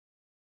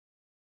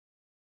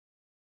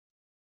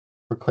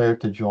for Claire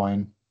to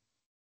join.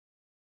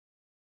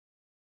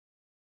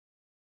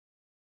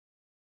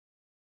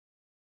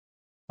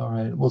 All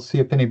right, we'll see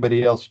if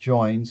anybody else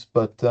joins,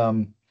 but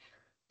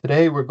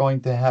today we're going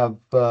to have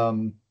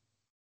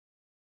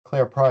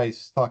Claire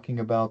Price talking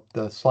about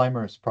the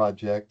Slimers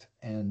project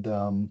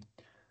and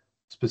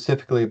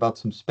specifically about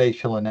some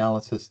spatial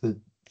analysis that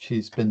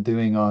she's been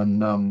doing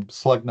on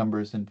slug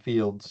numbers in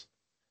fields.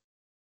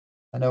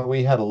 I know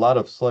we had a lot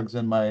of slugs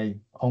in my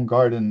own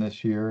garden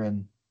this year,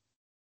 and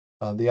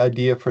the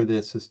idea for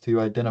this is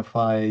to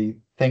identify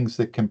things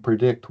that can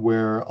predict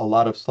where a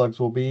lot of slugs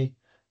will be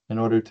in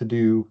order to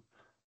do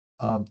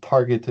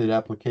targeted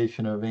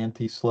application of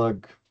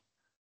anti-slug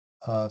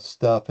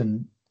stuff.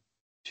 And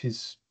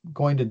she's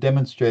going to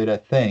demonstrate, I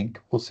think.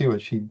 We'll see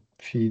what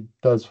she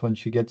does when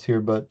she gets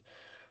here, but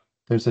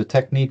there's a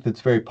technique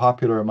that's very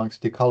popular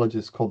amongst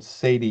ecologists called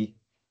SADIE,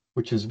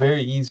 which is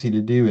very easy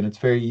to do, and it's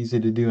very easy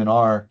to do in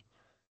R.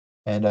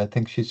 And I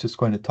think she's just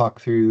going to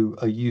talk through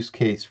a use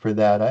case for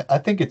that. I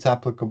think it's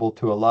applicable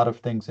to a lot of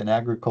things in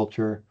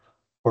agriculture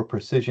or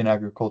precision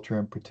agriculture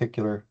in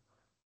particular.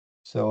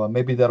 So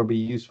maybe that'll be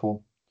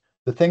useful.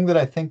 The thing that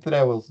I think that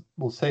I will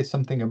say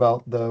something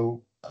about,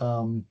 though,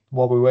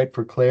 while we wait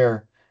for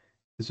Claire,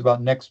 is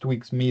about next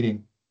week's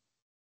meeting.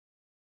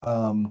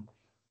 Some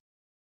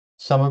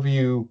of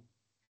you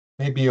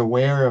may be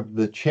aware of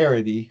the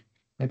charity.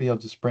 Maybe I'll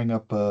just bring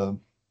up a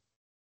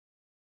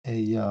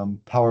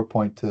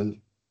PowerPoint to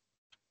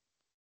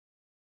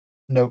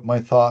note my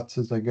thoughts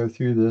as I go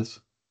through this.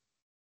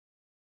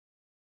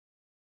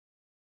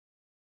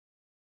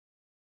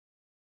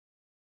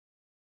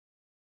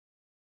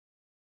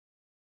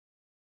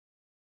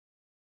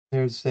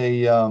 There's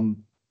a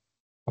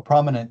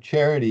prominent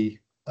charity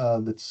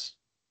that's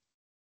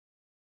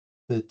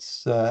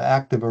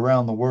active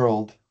around the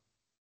world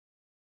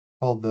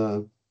called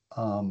the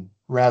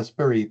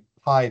Raspberry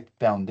Pi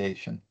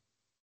Foundation.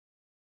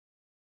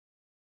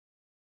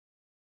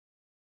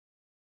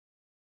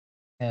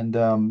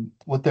 And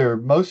what they're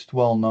most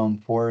well known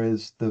for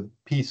is the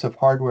piece of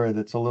hardware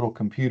that's a little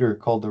computer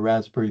called the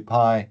Raspberry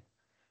Pi.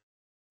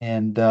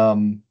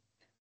 And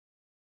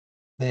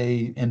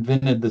they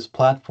invented this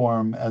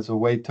platform as a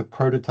way to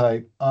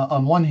prototype.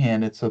 On one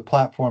hand, it's a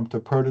platform to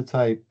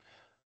prototype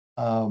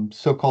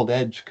so-called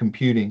edge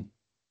computing,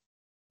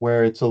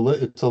 where it's a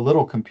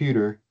little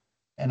computer.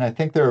 And I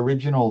think their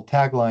original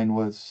tagline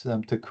was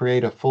to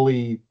create a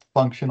fully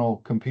functional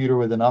computer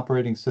with an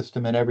operating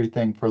system and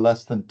everything for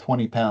less than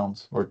 20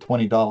 pounds or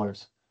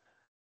 $20.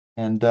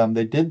 And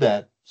they did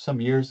that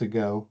some years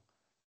ago.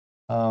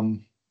 I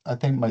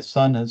think my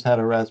son has had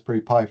a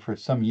Raspberry Pi for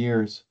some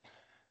years,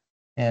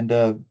 and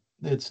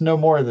it's no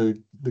more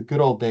the good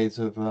old days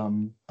of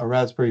a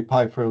Raspberry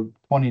Pi for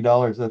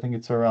 $20. I think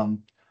it's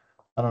around,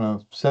 I don't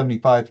know,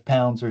 75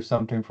 pounds or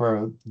something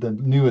for the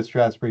newest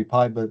Raspberry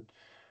Pi, but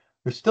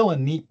they're still a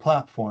neat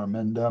platform.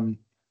 And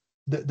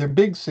their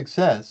big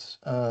success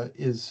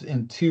is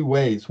in two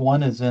ways.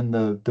 One is in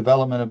the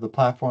development of the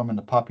platform and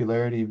the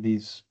popularity of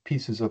these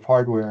pieces of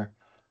hardware,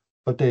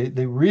 but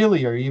they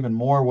really are even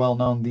more well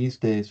known these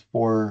days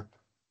for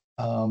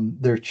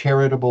their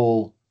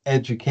charitable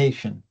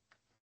education.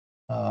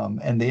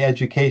 And the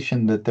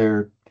education that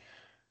they're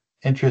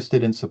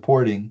interested in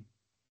supporting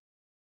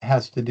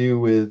has to do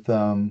with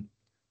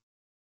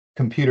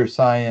computer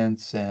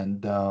science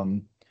and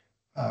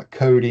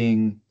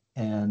coding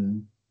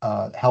and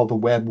how the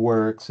web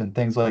works and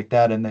things like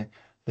that. And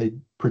they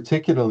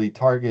particularly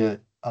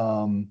target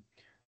young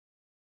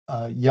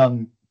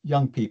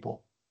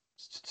people,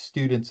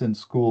 students in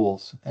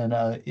schools, and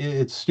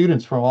it's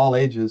students from all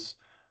ages,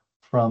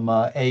 from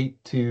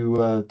 8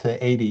 to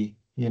 80,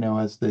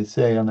 as they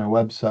say on their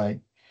website.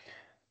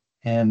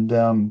 And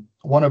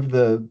one of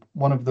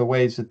the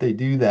ways that they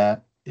do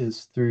that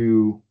is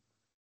through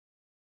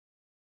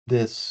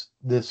this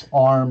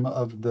arm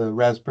of the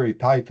Raspberry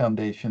Pi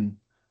Foundation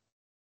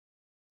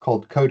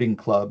called coding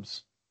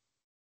clubs.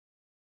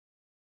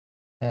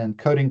 And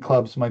coding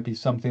clubs might be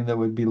something that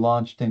would be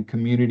launched in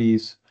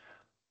communities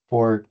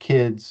for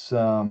kids,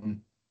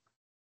 8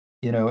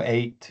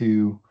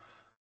 to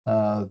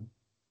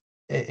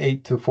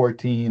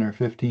 14 or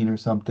 15 or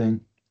something.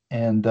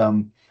 And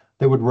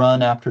they would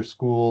run after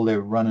school. They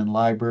would run in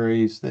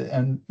libraries,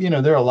 and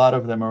there are a lot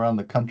of them around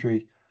the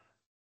country.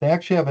 They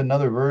actually have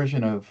another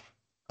version of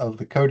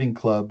the coding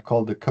club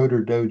called the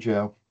Coder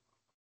Dojo.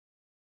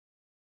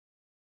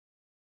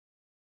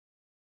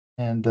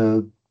 And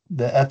the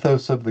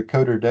ethos of the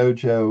Coder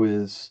Dojo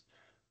is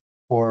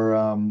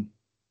for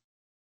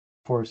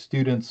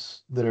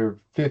students that are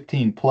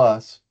 15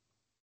 plus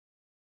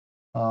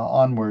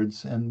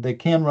onwards, and they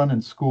can run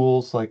in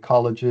schools like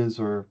colleges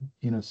or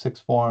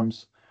sixth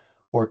forms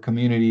or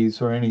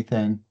communities or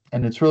anything.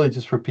 And it's really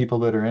just for people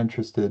that are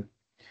interested.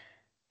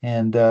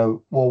 And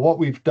well, what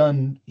we've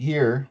done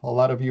here, a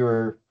lot of you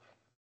are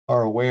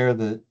aware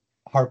that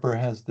Harper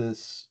has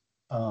this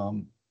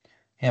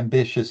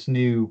ambitious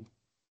new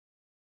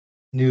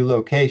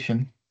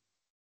location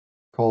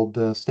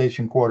called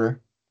Station Quarter,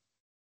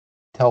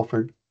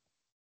 Telford.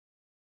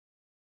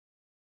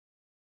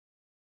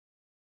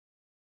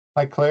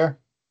 Hi, Claire.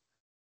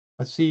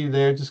 I see you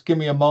there. Just give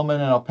me a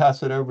moment and I'll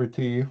pass it over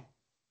to you.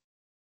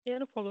 Yeah,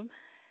 no problem.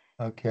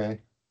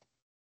 Okay.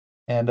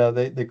 And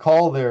they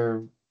call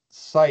their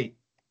site,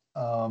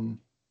 um,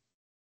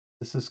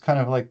 this is kind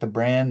of like the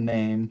brand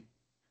name,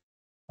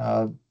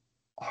 uh,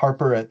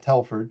 Harper at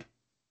Telford.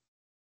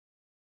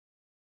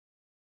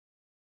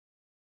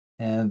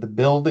 And the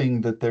building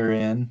that they're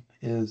in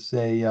is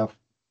a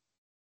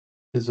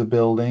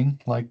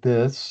building like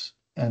this,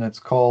 and it's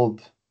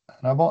called.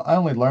 And I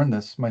only learned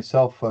this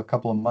myself a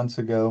couple of months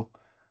ago.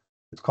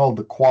 It's called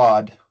the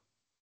Quad.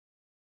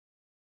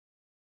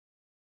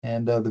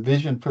 And the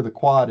vision for the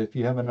Quad, if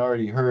you haven't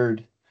already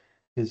heard,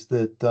 is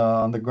that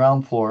on the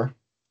ground floor,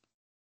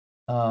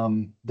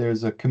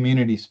 there's a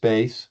community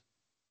space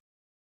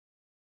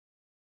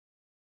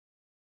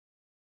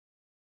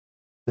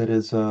that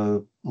is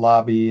a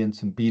lobby and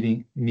some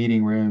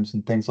meeting rooms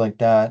and things like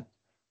that.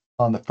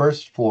 On the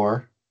first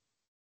floor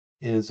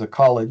is a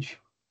college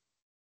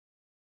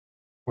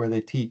where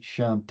they teach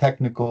um,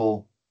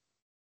 technical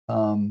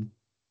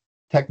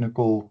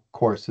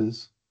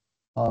courses.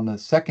 On the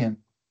second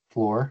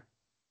floor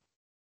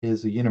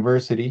is a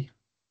university,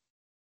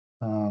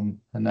 and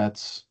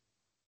that's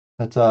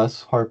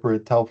us, Harper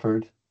at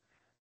Telford.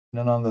 And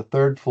then on the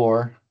third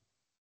floor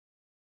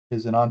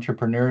is an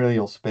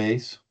entrepreneurial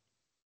space.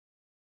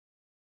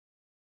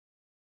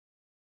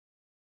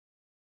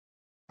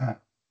 I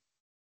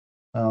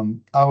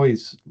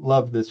always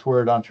love this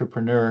word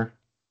entrepreneur.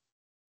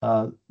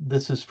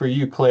 This is for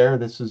you, Claire.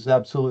 This is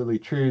absolutely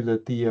true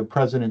that the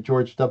President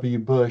George W.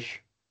 Bush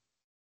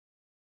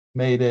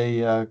made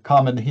a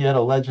comment. He had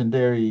a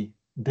legendary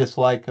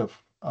dislike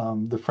of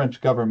the French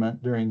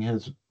government during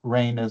his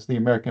reign as the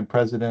American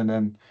president.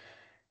 And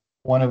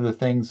one of the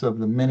things, of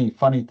the many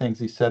funny things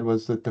he said,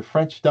 was that the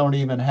French don't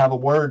even have a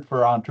word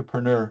for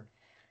entrepreneur.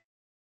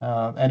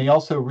 And he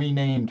also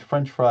renamed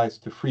French fries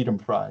to freedom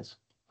fries.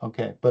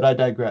 Okay, but I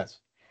digress.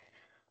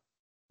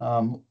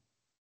 Um,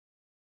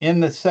 in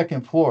the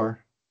second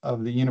floor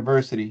of the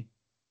university,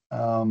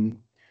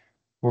 um,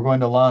 we're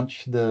going to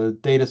launch the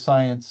data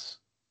science,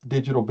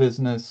 digital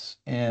business,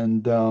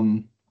 and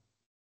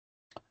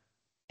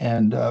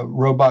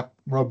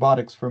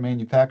robotics for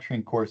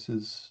manufacturing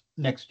courses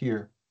next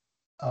year.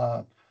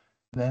 Uh,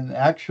 then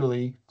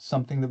actually,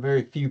 something that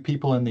very few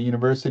people in the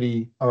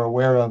university are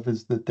aware of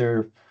is that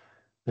there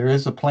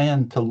is a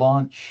plan to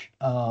launch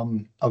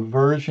a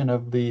version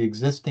of the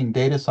existing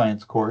data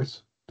science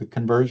course, the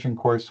conversion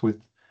course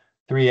with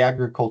 3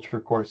 agriculture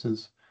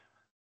courses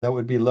that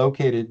would be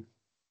located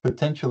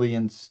potentially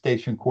in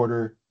Station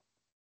Quarter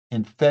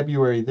in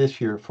February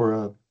this year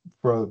for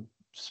a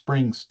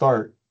spring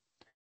start,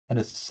 and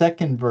a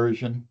second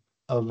version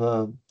of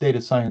a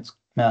data science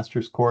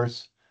master's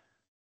course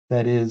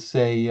that is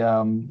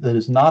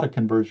not a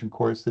conversion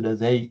course, that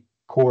has 8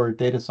 core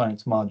data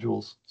science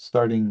modules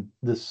starting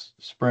this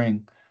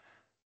spring.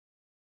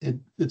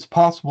 It's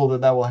possible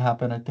that that will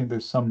happen. I think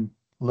there's some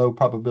low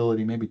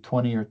probability, maybe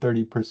 20 or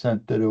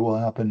 30% that it will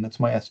happen. That's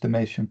my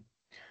estimation.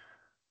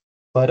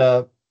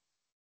 But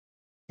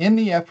in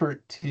the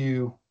effort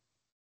to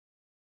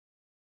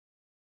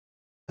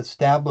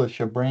establish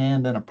a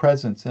brand and a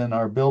presence in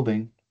our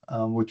building,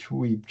 which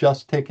we've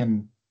just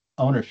taken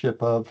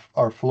ownership of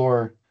our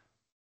floor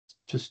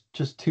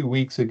just 2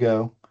 weeks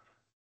ago,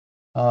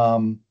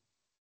 um,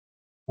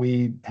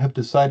 we have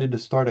decided to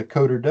start a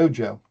coder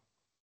dojo.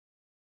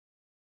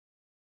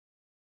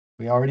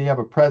 We already have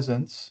a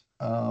presence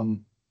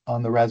on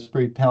the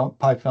Raspberry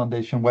Pi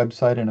Foundation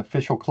website, an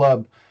official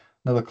club.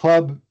 Now, the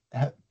club,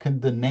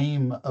 the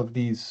name of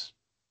these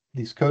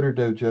coder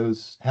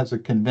dojos has a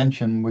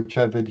convention which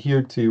I've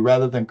adhered to,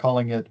 rather than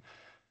calling it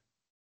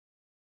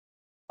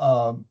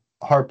uh,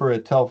 Harper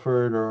at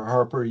Telford or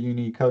Harper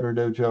Uni Coder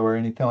Dojo or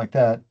anything like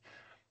that.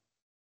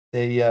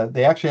 They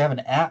actually have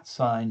an @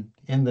 sign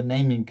in the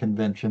naming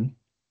convention,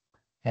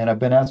 and I've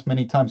been asked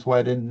many times why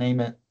I didn't name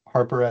it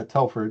Harper at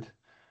Telford.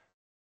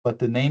 But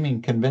the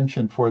naming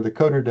convention for the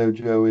Coder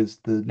Dojo is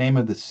the name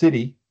of the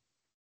city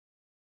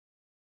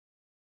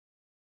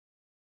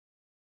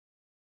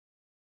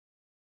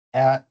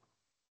at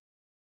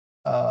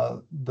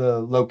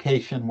the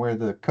location where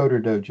the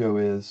Coder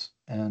Dojo is,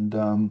 and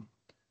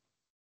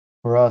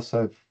for us,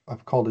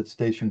 I've called it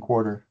Station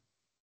Quarter.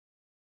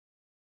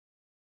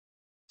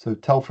 So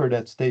Telford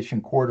at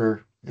Station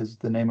Quarter is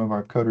the name of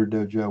our Coder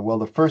Dojo. Well,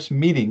 the first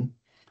meeting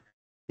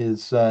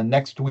is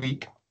next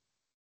week.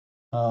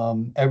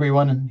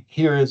 Everyone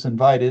here is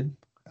invited.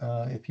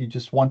 If you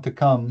just want to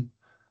come,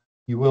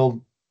 you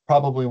will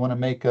probably want to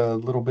make a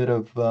little bit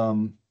of,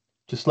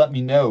 just let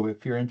me know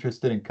if you're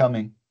interested in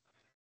coming.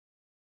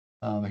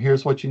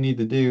 Here's what you need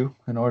to do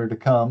in order to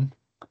come.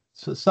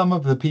 So some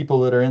of the people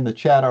that are in the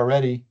chat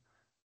already,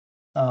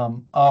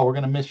 oh, we're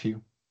going to miss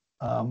you.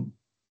 Um,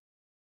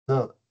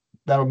 the,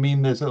 that'll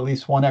mean there's at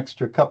least one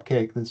extra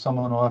cupcake that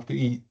someone will have to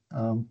eat.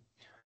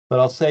 But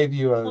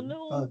Oh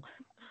no.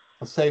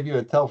 I'll save you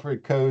a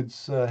Telford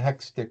Codes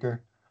hex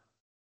sticker.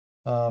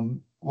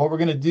 What we're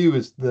going to do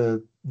is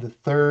the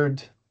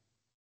third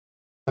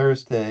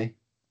Thursday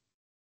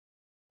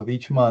of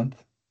each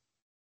month,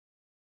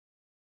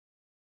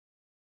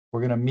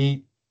 We're going to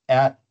meet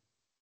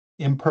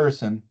in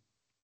person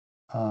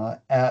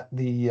at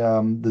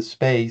the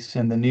space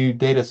in the new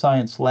data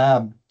science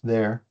lab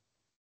there.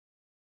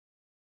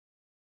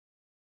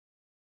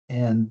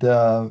 And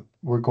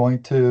we're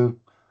going to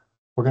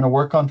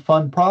work on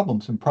fun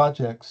problems and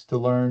projects to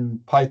learn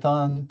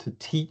Python, to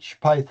teach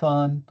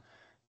Python,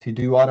 to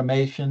do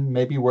automation,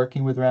 maybe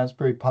working with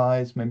Raspberry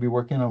Pis, maybe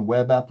working on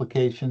web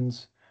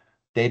applications,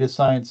 data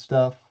science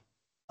stuff.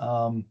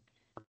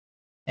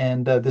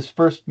 And this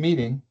first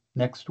meeting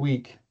next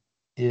week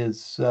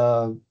is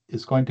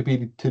going to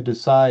be to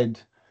decide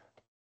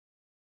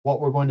what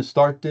we're going to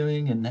start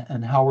doing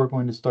and how we're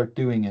going to start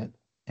doing it.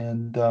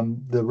 And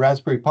the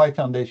Raspberry Pi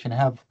Foundation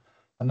have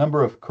a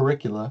number of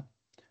curricula.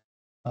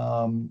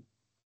 I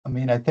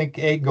mean, I think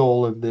a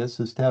goal of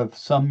this is to have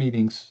some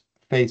meetings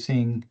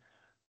facing,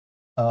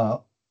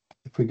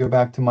 if we go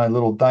back to my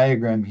little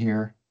diagram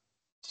here,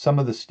 some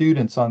of the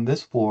students on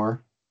this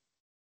floor,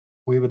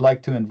 we would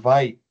like to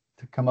invite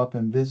to come up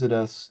and visit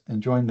us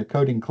and join the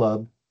coding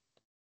club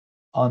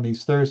on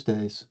these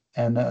Thursdays.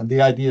 And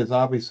the idea is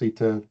obviously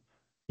to,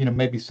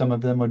 maybe some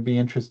of them would be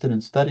interested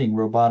in studying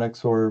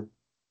robotics or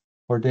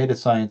data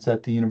science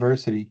at the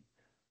university.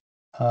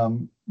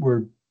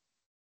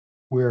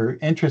 We're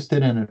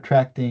interested in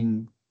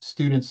attracting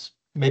students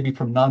maybe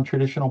from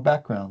non-traditional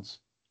backgrounds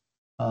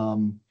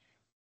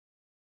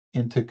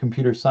into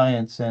computer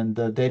science and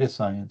data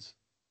science.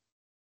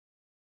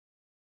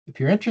 If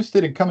you're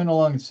interested in coming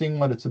along and seeing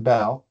what it's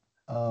about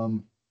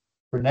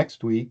for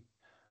next week,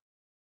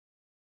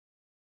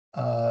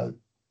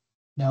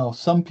 now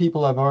some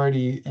people have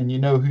already, and you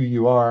know who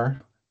you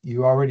are,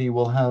 you already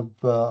will have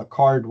a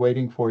card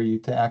waiting for you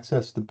to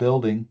access the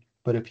building.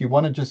 But if you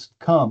want to just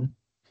come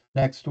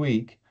next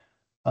week,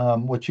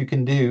 what you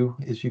can do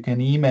is you can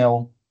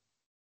email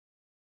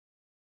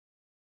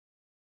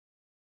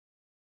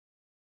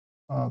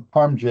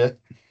Parmjit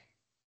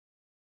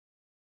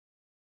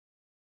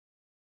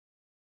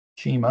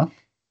Chima.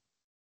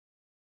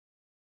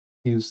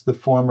 He's the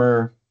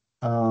former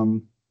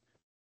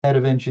head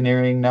of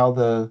engineering, now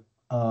the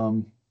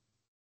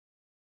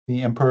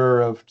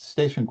emperor of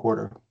Station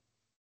Quarter.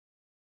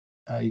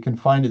 You can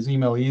find his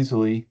email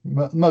easily.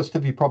 Most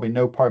of you probably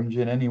know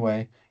Parmjit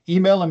anyway.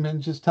 Email him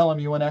and just tell him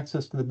you want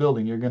access to the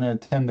building. You're going to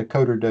attend the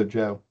Coder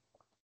Dojo.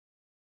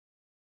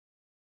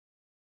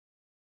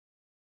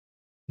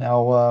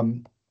 Now,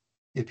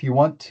 if you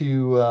want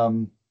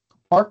to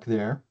park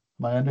there,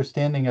 my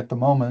understanding at the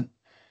moment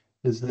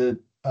is that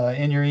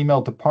in your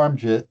email to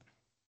Parmjit,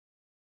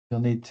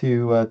 you'll need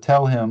to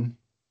tell him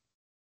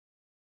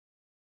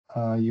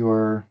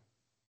your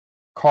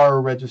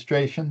car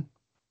registration,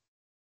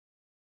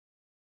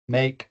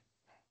 make,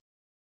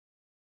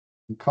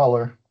 and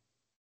color,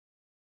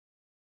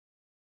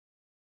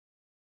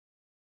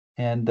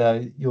 and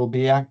you'll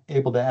be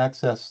able to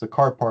access the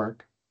car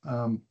park.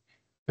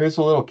 There's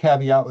a little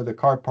caveat with the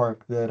car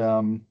park that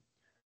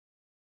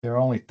there are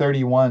only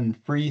 31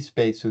 free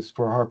spaces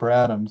for Harper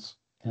Adams,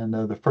 and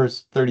the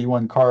first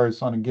 31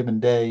 cars on a given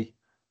day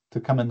to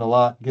come in the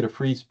lot get a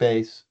free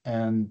space,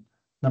 and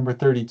number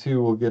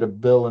 32 will get a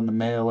bill in the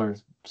mail or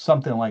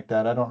something like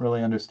that. I don't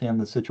really understand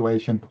the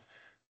situation.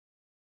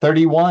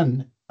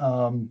 31,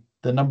 the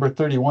number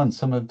 31,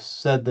 some have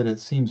said that it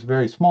seems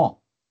very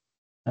small,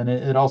 and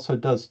it also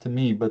does to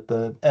me, but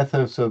the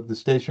ethos of the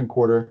Station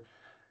Quarter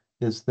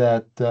is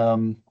that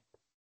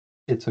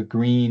it's a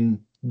green,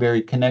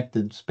 very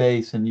connected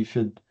space, and you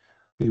should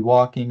be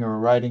walking or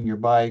riding your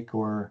bike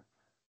or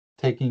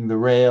taking the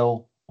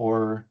rail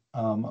or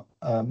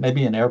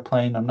maybe an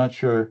airplane, I'm not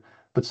sure,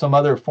 but some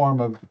other form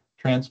of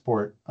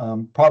transport.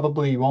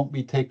 Probably you won't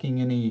be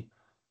taking any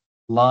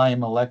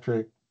Lime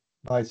electric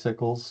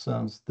bicycles.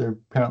 They're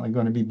apparently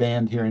going to be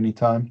banned here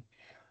anytime.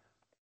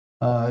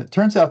 It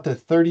turns out that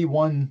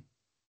 31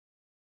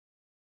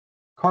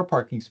 car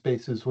parking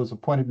spaces was a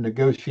point of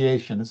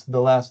negotiation. This is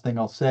the last thing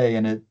I'll say,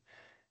 and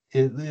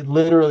it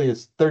literally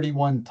is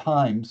 31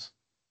 times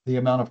the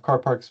amount of car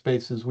park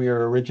spaces we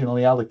were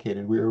originally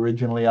allocated. We were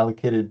originally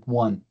allocated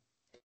one.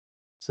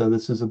 So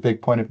this is a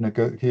big point of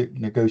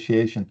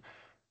negotiation.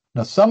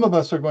 Now, some of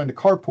us are going to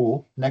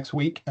carpool next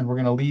week, and we're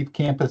going to leave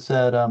campus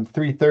at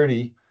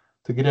 3:30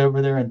 to get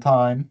over there in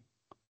time,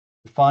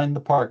 to find the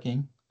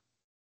parking,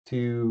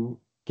 to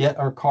get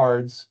our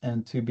cards,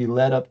 and to be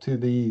led up to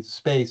the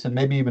space, and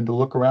maybe even to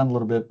look around a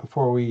little bit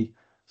before we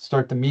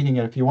start the meeting.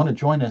 And if you want to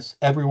join us,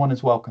 everyone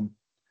is welcome.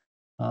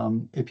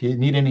 If you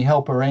need any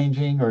help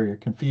arranging or you're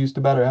confused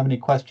about it or have any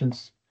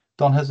questions,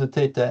 don't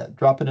hesitate to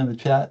drop it in the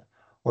chat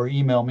or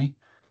email me.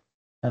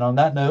 And on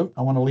that note,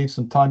 I want to leave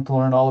some time to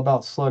learn all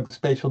about slug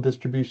spatial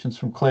distributions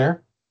from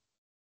Claire.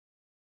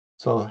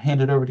 So I'll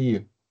hand it over to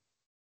you.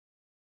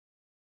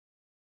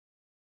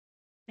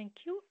 Thank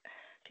you.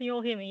 Can you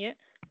all hear me yet?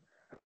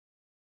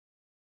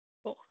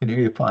 Oh. I can hear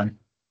you fine.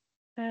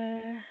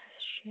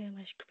 Share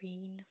my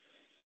screen.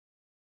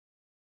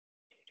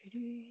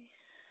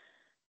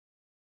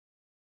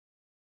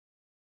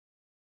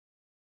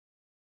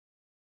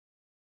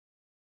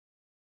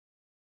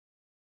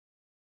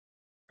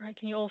 Right,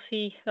 can you all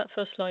see that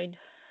first slide?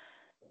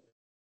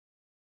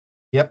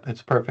 Yep,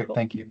 it's perfect. Cool.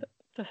 Thank you.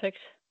 Perfect.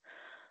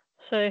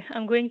 So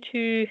I'm going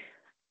to,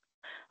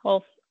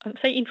 well, I'd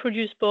say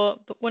introduce, but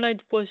when I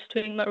was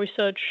doing my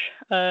research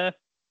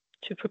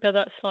to prepare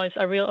that slides,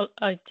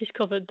 I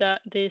discovered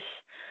that this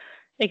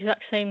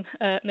exact same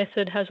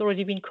method has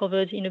already been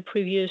covered in a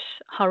previous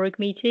HARUG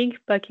meeting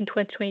back in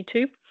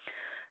 2022.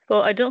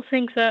 But I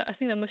think that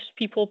most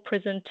people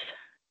present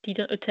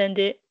didn't attend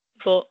it.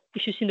 But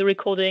if you've seen the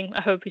recording,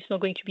 I hope it's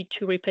not going to be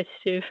too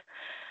repetitive.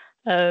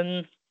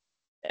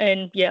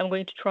 And yeah, I'm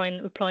going to try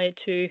and apply it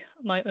to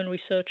my own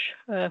research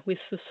with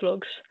the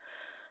slugs.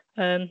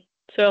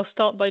 So I'll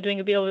start by doing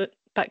a bit of a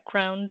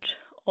background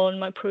on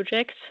my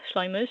project,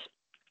 Slimers.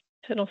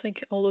 So I don't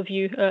think all of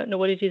you know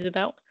what it is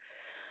about.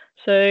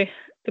 So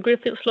the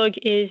greenfield slug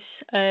is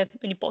an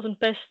important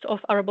pest of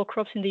arable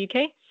crops in the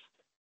UK.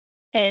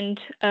 And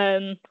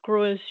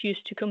growers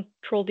used to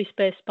control this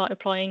pest by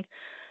applying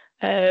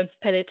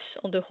pellets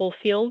on the whole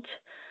field.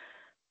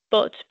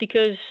 But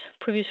because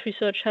previous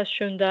research has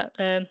shown that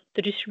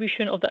the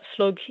distribution of that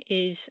slug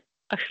is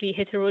actually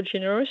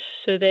heterogeneous,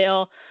 so they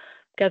are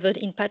gathered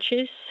in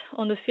patches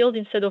on the field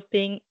instead of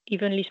being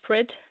evenly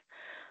spread.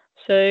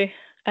 So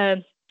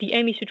the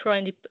aim is to try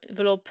and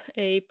develop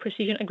a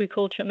precision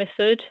agriculture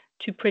method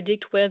to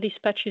predict where these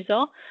patches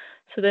are.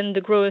 So then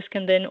the growers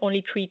can then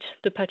only treat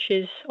the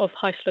patches of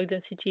high slug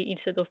density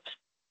instead of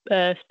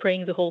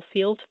spraying the whole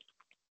field.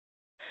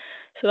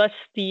 So that's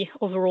the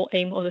overall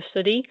aim of the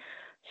study.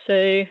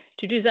 So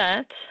to do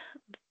that,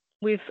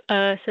 we've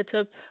set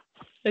up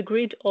a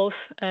grid of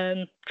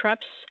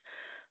traps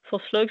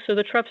for slugs. So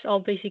the traps are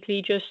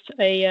basically just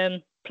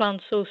a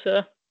plant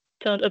saucer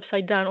turned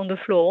upside down on the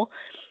floor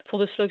for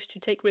the slugs to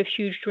take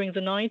refuge during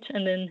the night.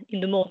 And then in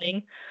the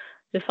morning,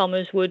 the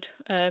farmers would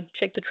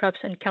check the traps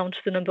and count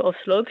the number of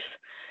slugs.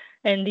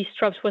 And these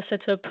traps were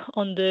set up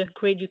on the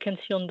grid you can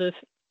see on the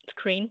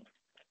screen.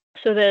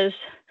 So there's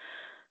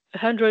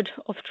 100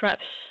 of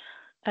traps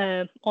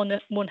on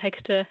a 1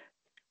 hectare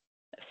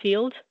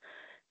field,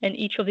 and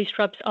each of these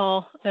traps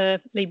are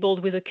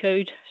labeled with a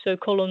code, so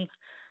column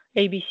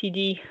A, B, C,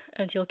 D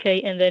until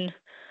K, and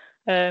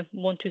then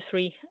 1, 2,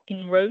 3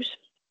 in rows.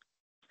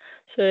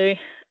 So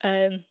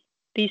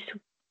these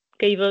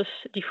gave us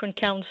different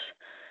counts,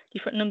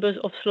 different numbers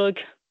of slug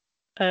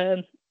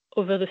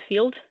over the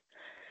field,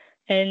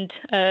 and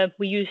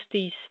we used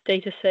this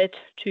data set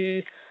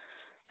to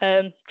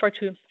try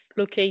to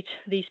locate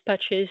these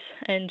patches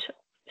and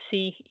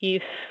see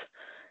if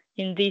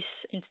in this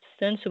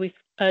instance, so we've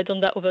done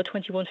that over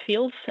 21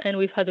 fields, and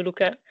we've had a look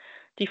at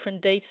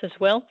different dates as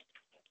well,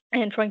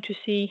 and trying to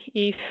see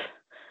if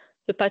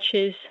the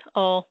patches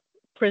are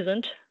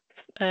present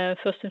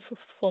first and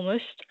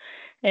foremost,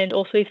 and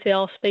also if they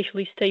are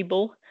spatially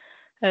stable,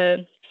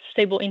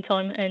 stable in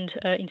time and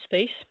in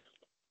space.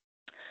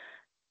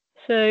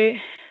 So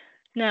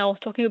now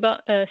talking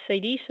about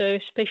SADIE, so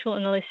spatial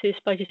analysis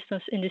by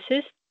distance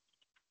indices.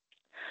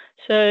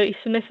 So it's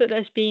a method that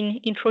has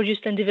been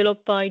introduced and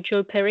developed by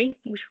Joe Perry,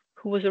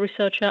 who was a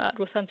researcher at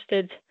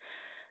Rothamsted,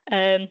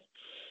 to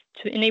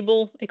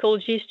enable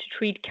ecologists to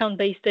treat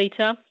count-based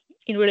data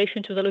in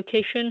relation to the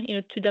location in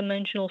a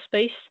two-dimensional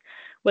space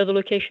where the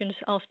locations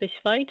are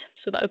specified.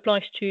 So that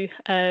applies to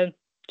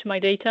my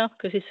data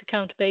because it's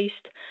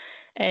count-based,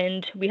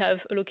 and we have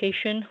a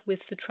location with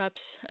the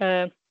traps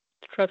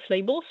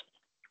labels.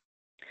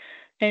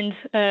 And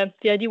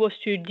the idea was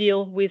to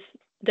deal with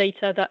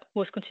data that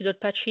was considered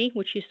patchy,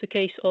 which is the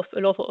case of a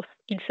lot of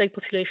insect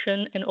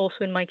population, and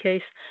also in my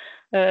case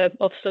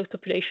of slug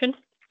population.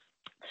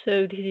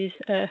 So this is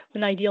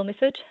an ideal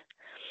method.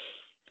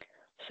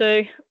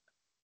 So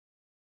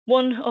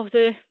one of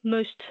the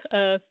most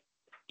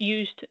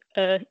used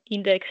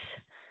index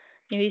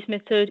in this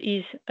method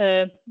is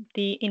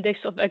the index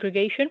of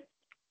aggregation,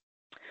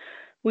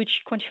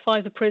 which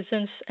quantifies the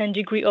presence and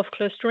degree of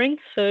clustering.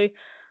 So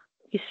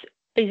it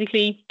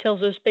basically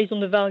tells us, based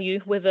on the value,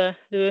 whether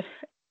the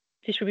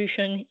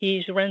distribution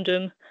is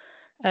random,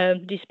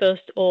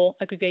 dispersed, or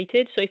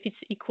aggregated. So if it's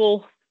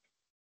equal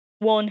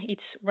 1,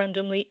 it's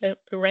randomly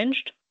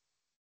arranged.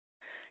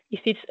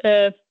 If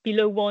it's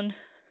below 1,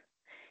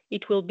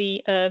 it will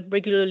be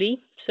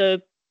regularly, so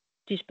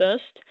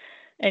dispersed.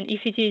 And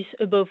if it is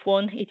above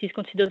 1, it is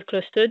considered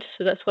clustered.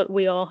 So that's what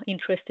we are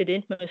interested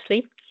in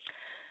mostly.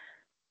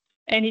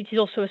 And it is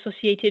also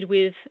associated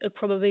with a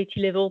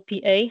probability level,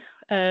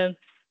 PA,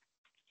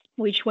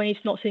 which when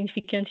it's not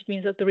significant, it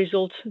means that the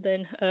result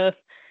then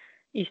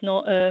is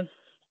not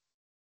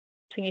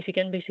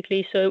significant,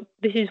 basically. So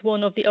this is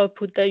one of the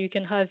output that you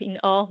can have in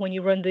R when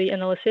you run the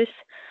analysis.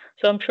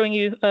 So I'm showing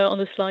you on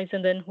the slides,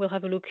 and then we'll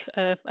have a look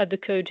at the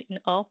code in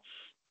R.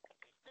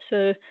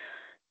 So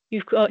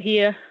you've got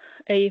here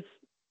a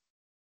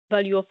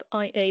value of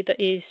IA that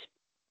is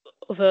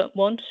over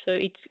 1, so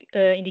it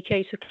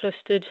indicates a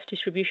clustered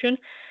distribution.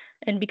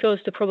 And because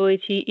the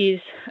probability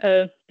is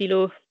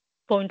below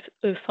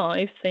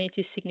 0.05, then it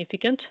is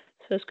significant.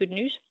 So that's good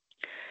news.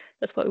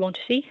 That's what we want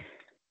to see.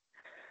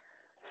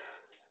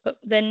 But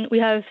then we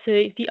have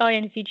the I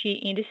and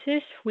VG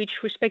indices,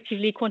 which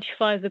respectively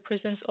quantify the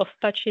presence of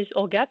patches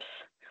or gaps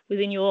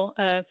within your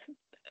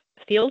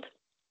field.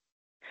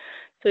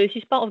 So this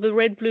is part of the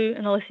red-blue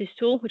analysis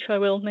tool, which I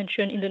will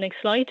mention in the next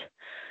slide.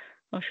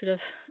 I should have,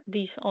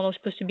 these are not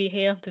supposed to be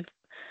here, the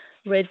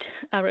red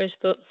arrows,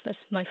 but that's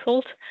my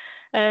fault.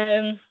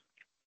 So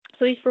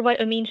these provide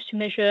a means to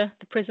measure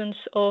the presence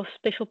of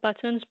spatial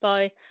patterns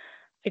by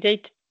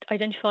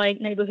identifying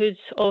neighborhoods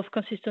of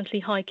consistently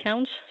high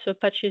counts, so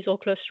patches or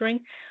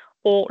clustering,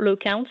 or low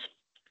counts,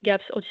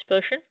 gaps or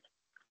dispersion.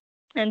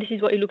 And this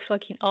is what it looks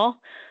like in R.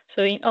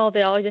 So in R,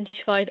 they are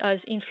identified as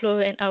inflow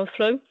and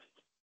outflow,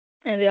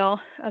 and they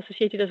are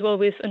associated as well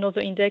with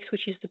another index,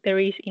 which is the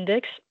Perry's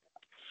index.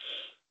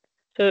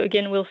 So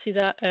again, we'll see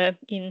that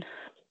in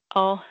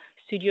R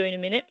Studio in a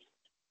minute.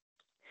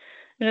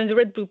 And then the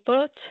red-blue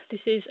plot, this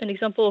is an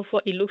example of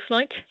what it looks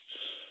like.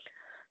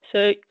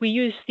 So we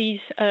use these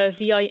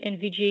VI and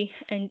VG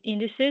and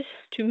indices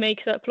to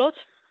make that plot.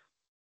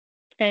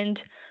 And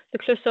the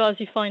cluster is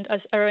defined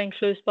as area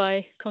enclosed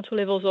by contour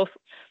levels of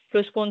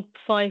plus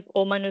 1.5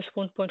 or minus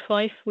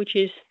 1.5, which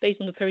is based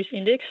on the Paris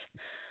index.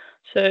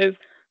 So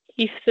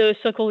if the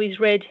circle is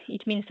red,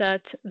 it means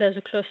that there's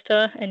a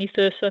cluster. And if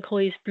the circle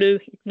is blue,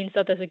 it means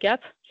that there's a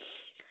gap.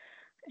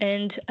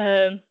 And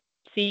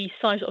the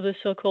size of the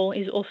circle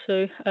is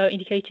also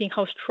indicating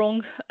how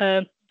strong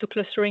the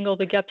clustering or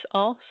the gaps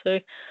are. So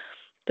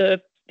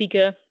the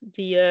bigger,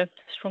 the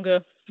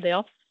stronger they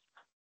are.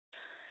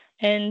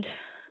 And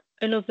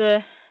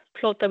another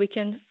plot that we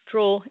can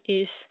draw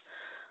is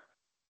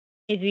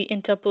the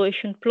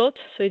interpolation plot.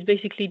 So it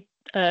basically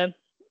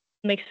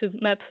makes a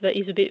map that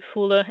is a bit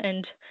fuller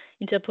and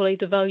interpolate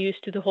the values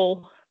to the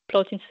whole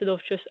plot instead of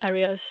just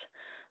areas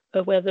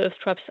where the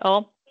traps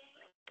are.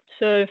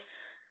 So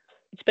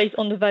it's based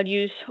on the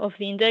values of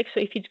the index.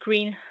 So if it's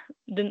green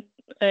and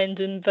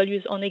the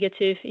values are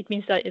negative, it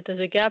means that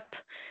there's a gap.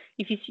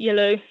 If it's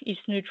yellow,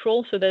 it's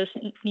neutral, so there's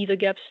neither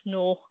gaps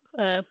nor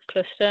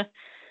cluster.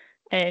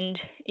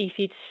 And if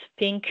it's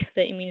pink,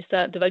 then it means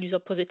that the values are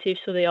positive,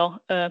 so they are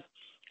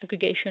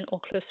aggregation or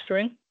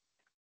clustering.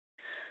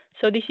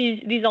 So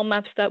these are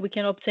maps that we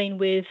can obtain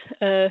with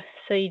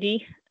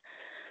SADIE,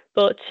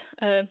 but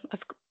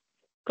I've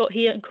got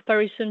here a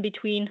comparison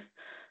between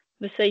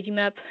the SADIE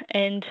map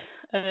and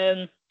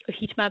a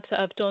heat map that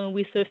I've done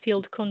with the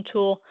field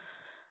contour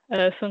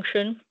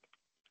function.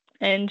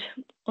 And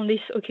on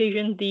this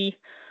occasion, the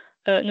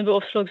number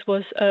of slugs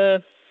was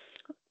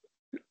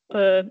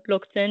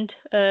locked end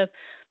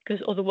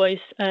because otherwise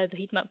the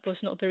heat map was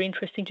not very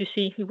interesting to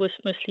see. It was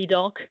mostly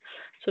dark,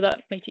 so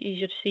that made it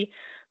easier to see.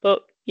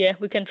 But yeah,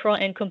 we can try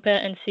and compare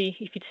and see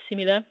if it's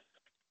similar,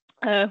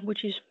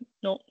 which is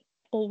not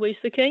always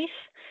the case.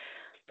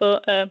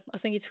 But I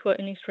think it's quite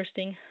an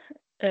interesting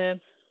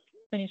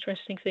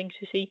thing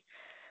to see.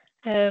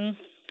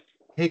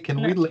 Hey,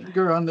 can we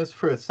linger on this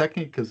for a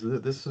second? Because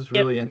this is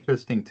really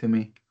interesting to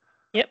me.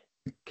 Yep.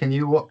 Can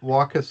you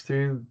walk us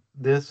through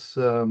this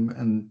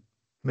and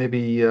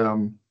maybe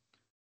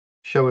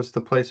show us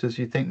the places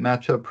you think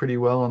match up pretty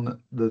well and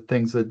the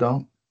things that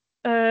don't?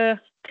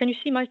 Can you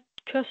see my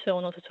cursor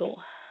or not at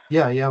all?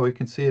 Yeah, we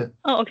can see it.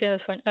 Oh, okay,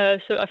 that's fine.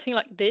 So I think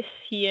like this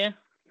here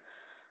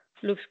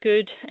looks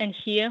good, and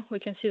here we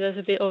can see there's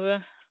a bit of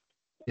a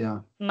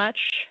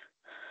match.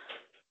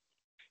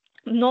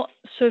 Not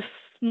so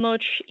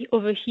much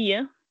over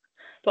here,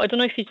 but I don't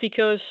know if it's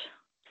because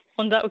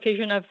on that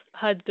occasion I've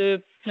had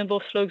the number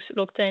of slugs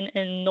locked in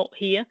and not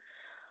here,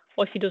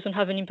 or if it doesn't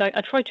have an impact.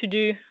 I tried to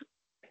do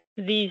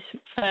these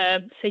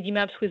SADIE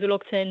maps with the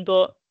locked in,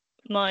 but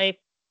my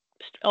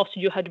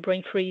RStudio had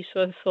brain freeze,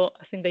 so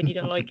I think they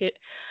didn't like it.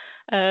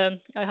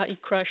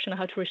 It crashed and I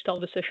had to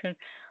restart the session,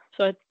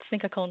 so I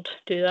think I can't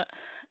do that.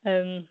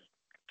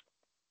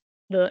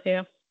 But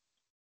yeah.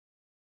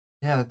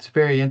 Yeah, it's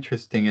very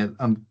interesting.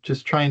 I'm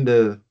just trying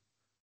to.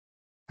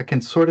 I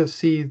can sort of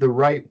see the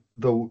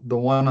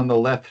one on the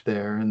left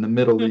there in the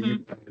middle that you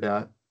pointed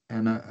at,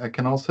 and I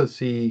can also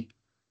see.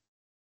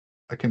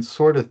 I can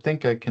sort of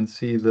think I can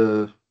see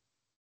the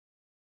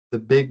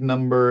big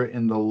number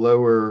in the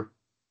lower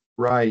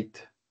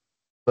right,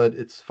 but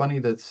it's funny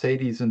that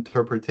SADIE's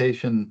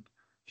interpretation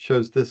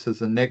shows this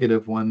as a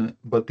negative one,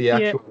 but the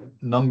actual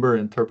number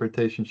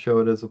interpretation show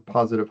it as a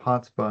positive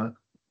hotspot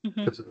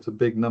because it's a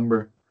big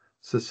number.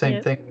 It's the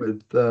same thing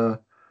with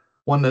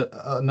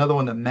another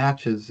one that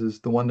matches is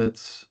the one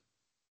that's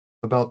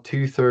about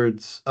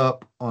 2/3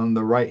 up on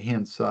the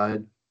right-hand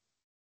side.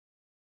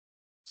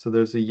 So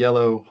there's a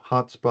yellow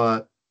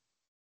hotspot.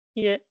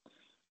 Yeah.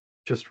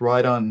 Just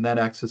right on that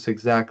axis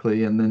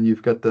exactly, and then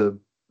you've got the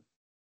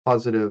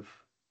positive.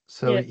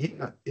 So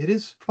yeah, it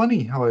is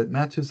funny how it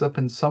matches up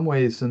in some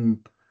ways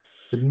and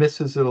it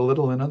misses it a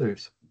little in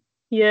others.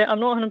 Yeah, I'm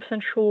not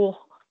 100% sure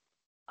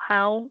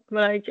how,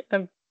 but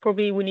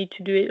probably we need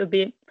to do it a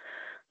bit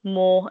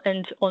more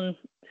and on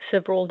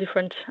several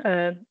different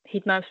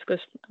heat maps because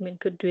I mean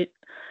could do it,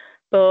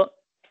 but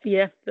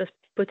yeah, there's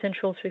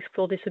potential to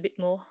explore this a bit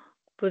more.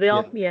 But there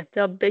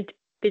are big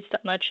bits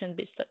that match and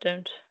bits that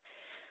don't.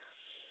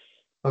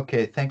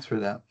 Okay, thanks for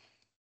that.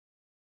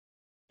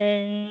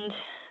 And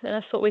then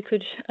I thought we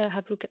could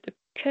have a look at the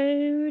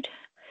code.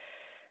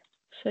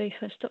 So if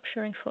I stop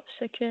sharing for a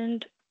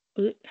second,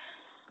 do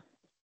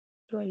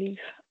I leave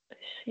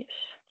this,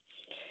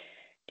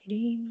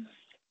 yes.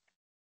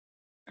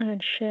 And then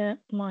share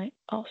my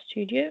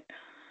RStudio.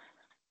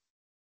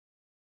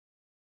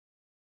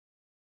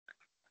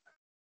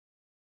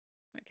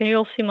 Can you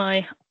all see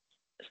my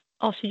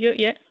RStudio?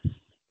 Yeah.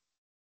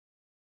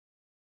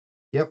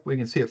 Yep, we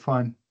can see it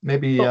fine.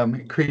 Maybe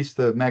increase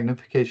the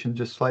magnification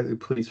just slightly,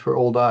 please, for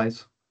old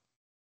eyes.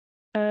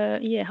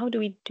 Yeah, how do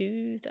we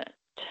do that?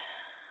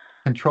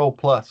 Control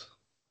plus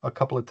a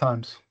couple of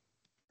times.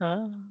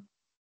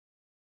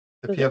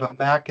 If you have a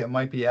Mac, it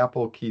might be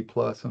Apple key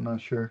plus. I'm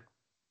not sure.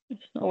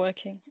 It's not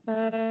working.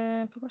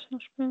 Control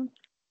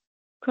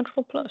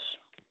plus.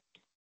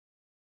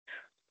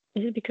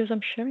 Is it because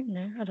I'm sharing?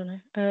 No, I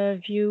don't know.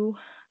 View.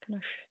 Can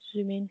I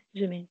zoom in?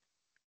 Zoom in.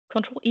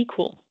 Control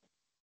equal.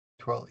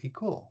 Control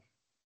equal.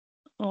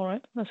 All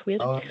right, that's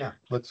weird. Oh yeah,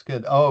 looks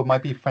good. Oh, it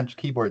might be French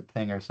keyboard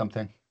thing or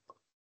something.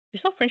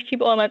 It's not French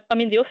keyboard.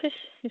 I'm in the office.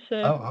 It's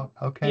Oh,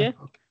 okay. Yeah.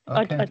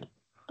 Okay.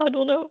 I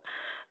don't know.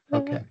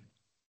 Okay.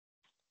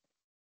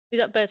 Is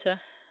that better?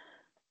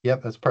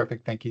 Yep, that's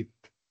perfect. Thank you.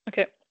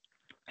 Okay.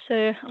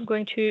 So I'm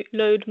going to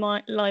load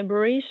my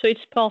library. So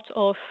it's part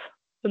of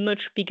a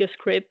much bigger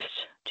script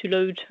to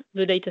load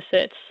the data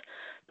sets,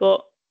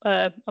 but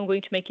I'm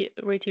going to make it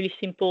relatively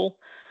simple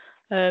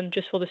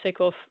just for the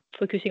sake of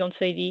focusing on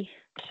SADIE.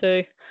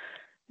 So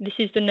this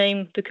is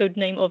the code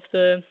name of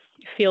the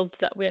field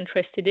that we're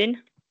interested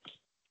in.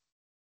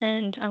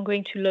 And I'm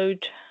going to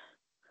load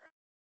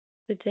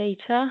the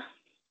data,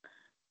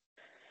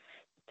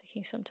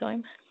 taking some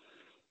time.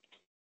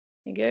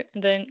 There you go.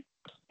 And then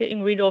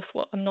getting rid of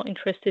what I'm not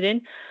interested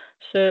in.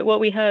 So what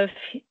we have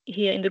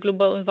here in the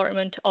global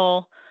environment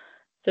are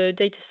the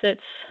data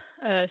sets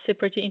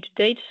separated into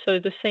dates. So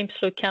the same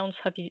slug counts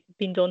have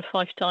been done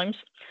 5 times,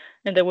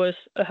 and there was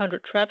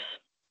 100 traps.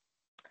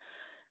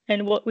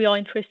 And what we are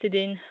interested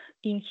in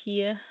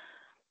here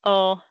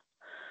are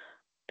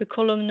the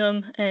column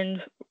num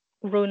and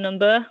row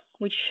number,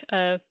 which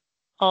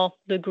are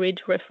the grid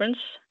reference,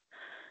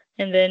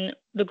 and then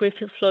the grid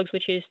slugs,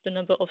 which is the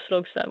number of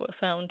slugs that were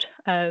found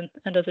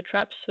under the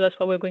traps. So that's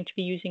what we're going to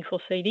be using for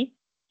SADIE.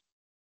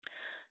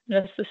 And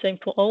that's the same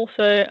for all.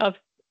 So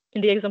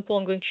in the example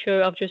I'm going to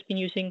show, I've just been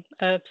using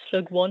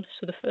slug 1,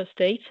 so the first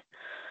date.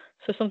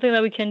 So something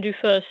that we can do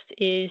first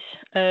is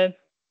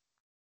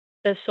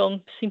there's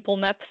some simple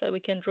maps that we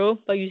can draw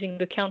by using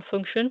the count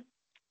function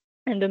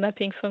and the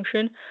mapping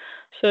function.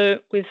 So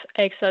with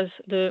X as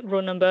the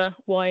row number,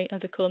 Y as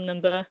the column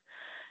number,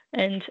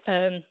 and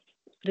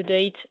the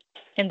date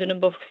and the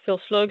number of fill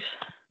slugs.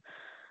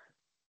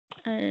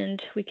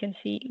 And we can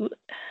see, it's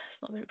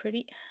not very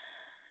pretty.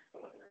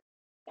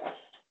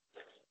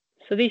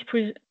 So this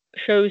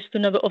shows the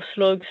number of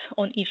slugs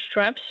on each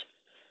traps.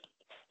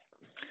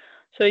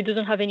 So it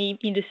doesn't have any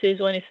indices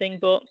or anything,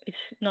 but it's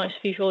nice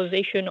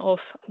visualization of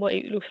what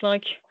it looks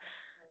like.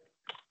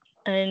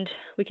 And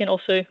we can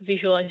also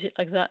visualize it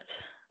like that,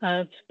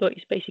 but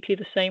it's basically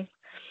the same.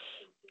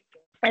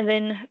 And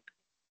then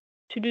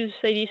to do the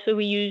SADIE, so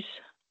we use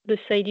the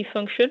SADIE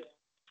function.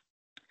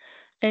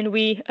 And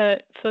we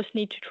first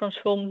need to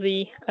transform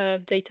the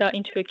data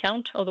into a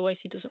count, otherwise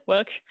it doesn't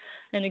work.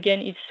 And again,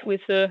 it's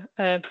with the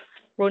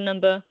row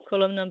number,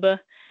 column number,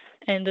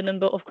 and the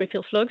number of grid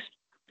fill slugs.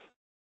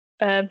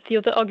 The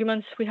other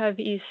arguments we have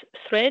is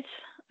threads.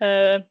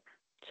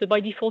 So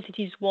by default, it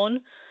is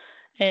 1.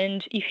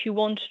 And if you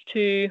want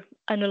to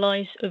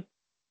analyze a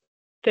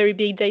very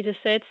big data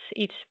set,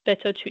 it's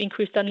better to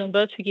increase that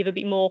number to give a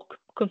bit more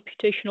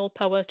computational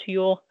power to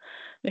your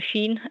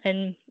machine.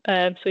 And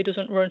so it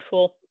doesn't run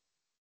for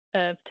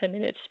 10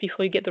 minutes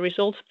before you get the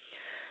results.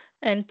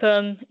 And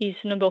perm is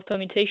number of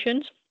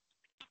permutations.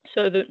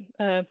 So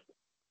the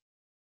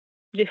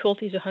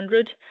default is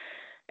 100.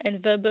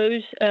 And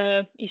verbose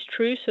is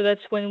true. So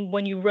that's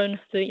when you run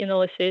the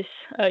analysis,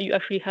 you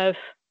actually have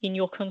in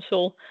your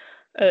console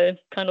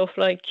kind of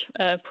like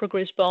a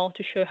progress bar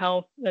to show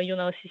how your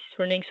analysis is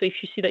running. So if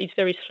you see that it's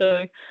very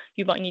slow,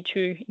 you might need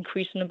to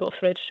increase the number of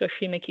threads to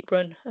actually make it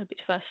run a bit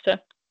faster.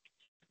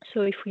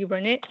 So if we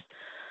run it,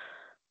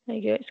 there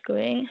you go, it's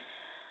going.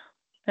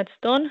 That's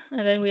done.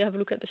 And then we have a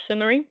look at the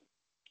summary.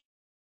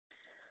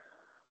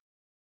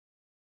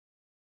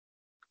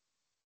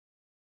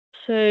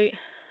 So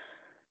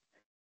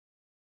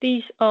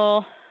these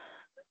are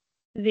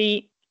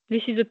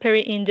this is the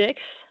Perry index,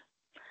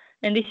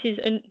 and this is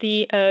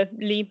the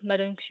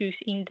Lee-Madden-Hughes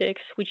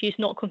index, which is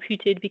not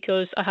computed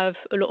because I have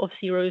a lot of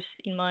zeros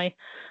in my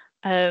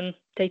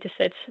data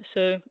sets.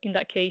 So in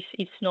that case,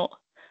 it's not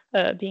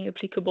being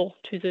applicable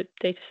to the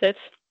data sets.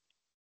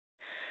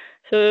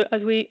 So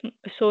as we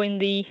saw in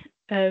the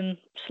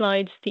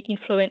slides, the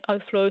inflow and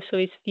outflow, so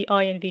it's the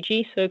I and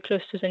VG, so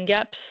clusters and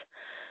gaps.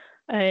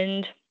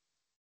 And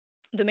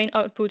the main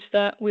outputs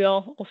that we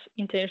are also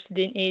interested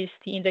in is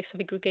the index of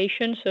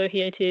aggregation. So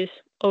here it is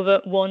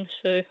over 1,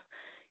 so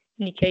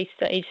indicates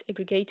that it's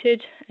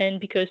aggregated. And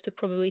because the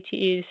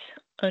probability is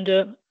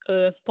under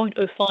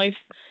 0.05,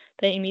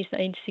 then it means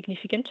that it's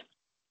significant.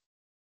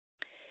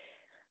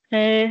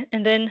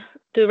 And then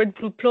the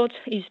red-blue plot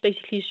is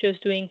basically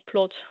just doing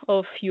plot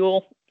of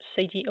your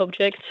SADIE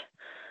object.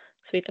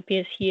 So it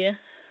appears here.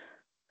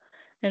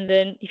 And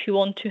then if you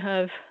want to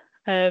have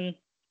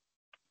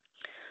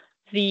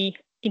the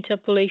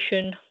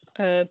interpolation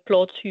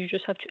plot, you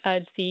just have to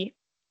add the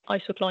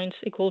isoclines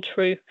equal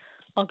true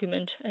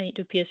argument, and it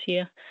appears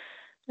here.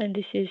 And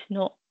this is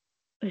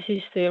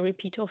the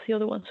repeat of the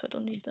other one, so I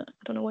don't need that. I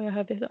don't know why I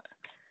have that.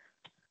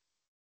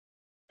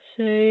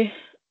 So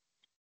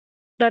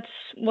that's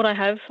what I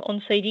have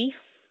on SADIE.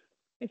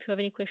 If you have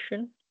any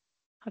question,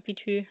 happy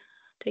to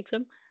take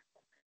them.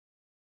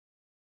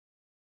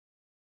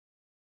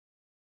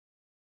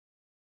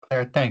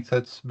 Claire, thanks.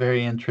 That's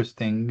very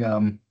interesting.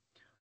 I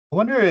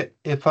wonder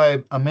if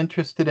I'm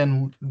interested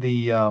in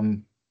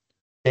the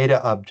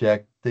data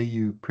object that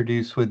you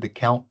produce with the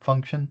count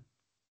function.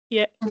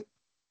 Yeah.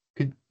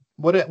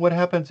 What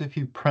happens if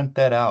you print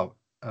that out?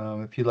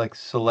 If you like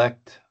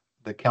select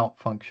the count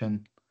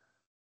function,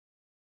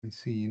 you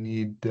see you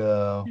need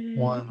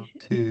one,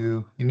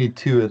 two. You need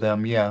two of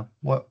them. Yeah.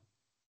 What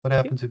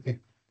happens if you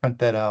print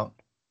that out?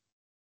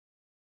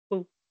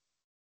 Oh.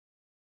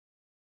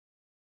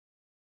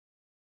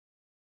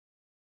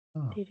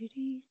 Oh.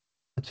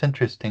 That's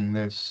interesting.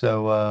 There's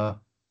so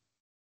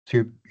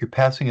you're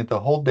passing it the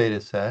whole data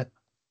set.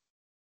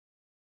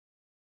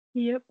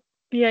 Yep.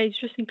 Yeah, it's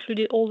just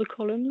included all the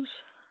columns.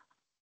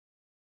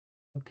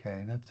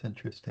 Okay, that's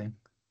interesting.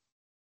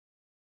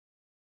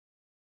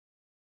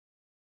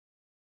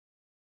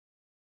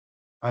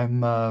 I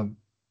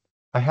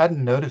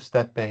hadn't noticed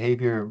that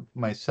behavior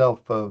myself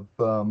of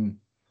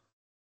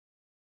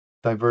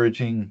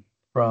diverging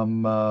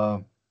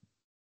from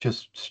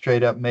just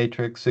straight up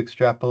matrix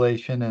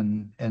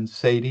extrapolation and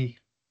SADIE.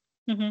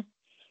 Mm-hmm.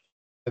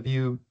 Have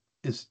you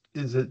is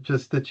it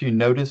just that you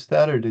noticed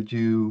that, or did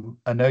you?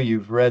 I know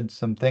you've read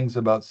some things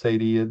about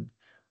SADIE. Have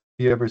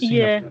you ever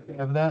seen a version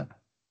of that?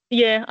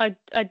 Yeah, I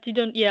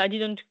didn't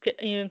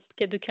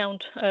get the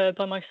count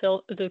by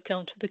myself. The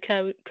code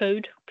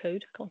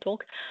can't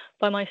talk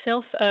by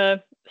myself.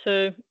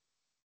 So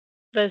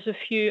there's a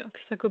few.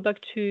 If I go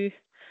back to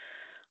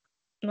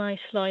my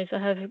slides, I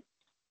have a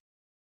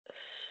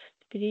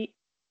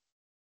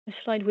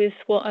slide with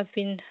what I've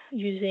been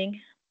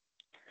using.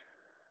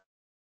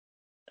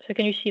 So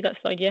can you see that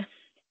slide? Yeah.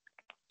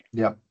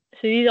 Yeah.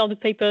 So these are the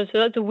papers. So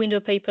that's the window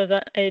paper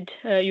that Ed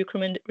you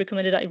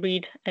recommended I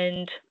read,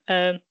 and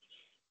I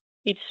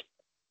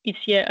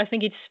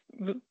think it's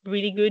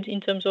really good in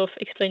terms of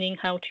explaining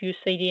how to use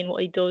SADIE and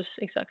what it does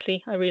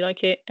exactly. I really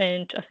like it,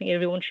 and I think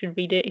everyone should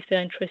read it if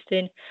they're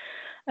interested.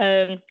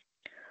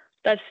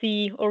 That's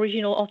the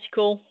original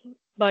article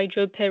by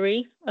Joe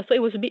Perry. I thought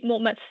it was a bit more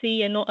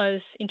mathsy and not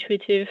as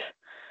intuitive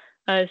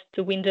as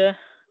the Winder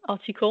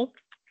article,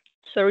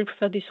 so I really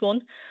prefer this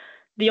one.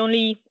 The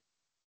only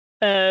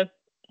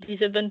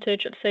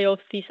disadvantage, I'd say, of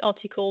this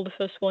article, the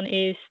first one,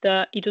 is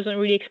that it doesn't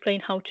really explain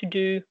how to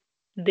do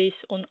this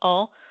on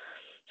R.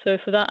 So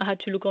for that, I had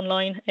to look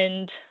online,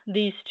 and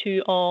these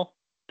two are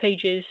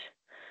pages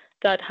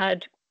that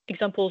had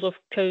examples of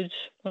codes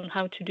on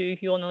how to do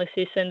your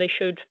analysis, and they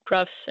showed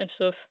graphs and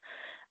stuff.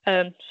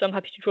 So I'm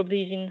happy to drop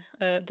these in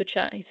the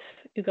chat if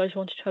you guys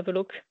wanted to have a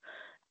look.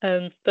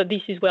 But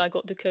this is where I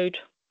got the code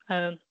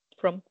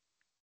from.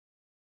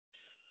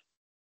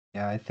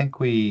 Yeah, I think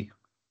when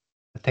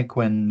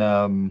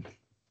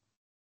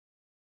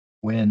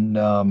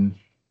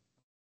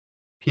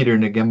Peter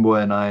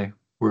Nagimba and I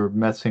were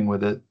messing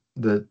with it,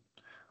 that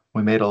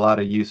we made a lot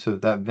of use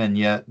of that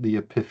vignette, the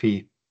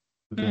Epiphy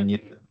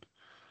vignette.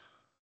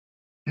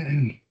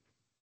 Can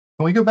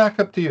we go back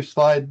up to your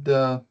slide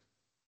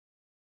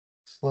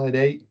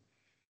 8?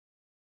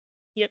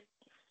 Yep.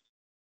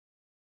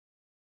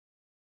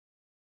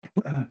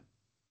 I'm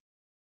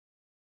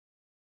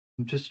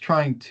just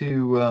trying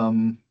to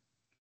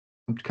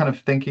I'm kind of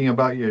thinking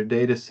about your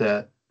data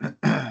set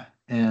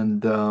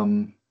and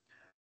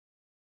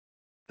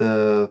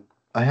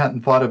I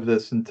hadn't thought of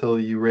this until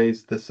you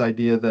raised this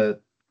idea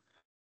that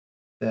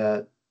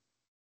there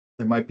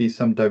might be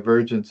some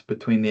divergence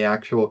between the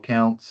actual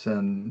counts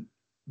and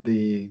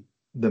the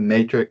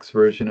matrix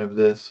version of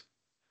this.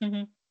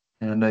 Mm-hmm.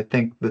 And I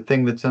think the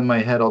thing that's in my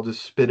head, I'll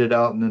just spit it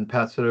out and then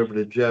pass it over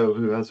to Joe,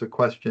 who has a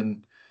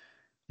question,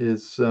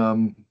 is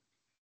I'm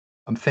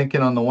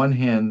thinking on the one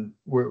hand,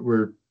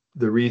 we're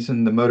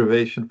the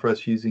motivation for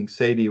us using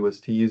SADIE was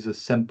to use a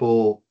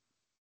simple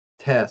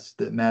test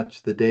that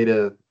matched the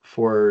data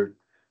for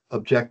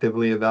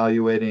objectively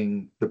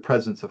evaluating the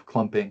presence of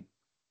clumping.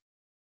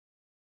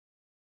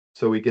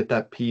 So we get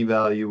that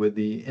p-value with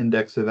the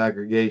index of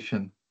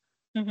aggregation.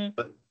 Mm-hmm.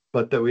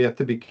 But that we have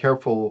to be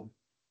careful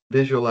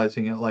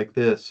visualizing it like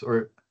this,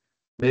 or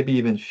maybe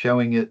even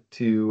showing it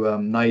to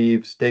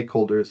naive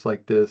stakeholders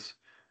like this,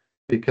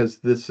 because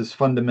this is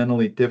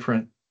fundamentally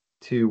different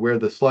to where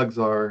the slugs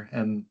are.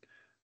 And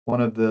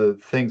one of the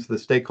things the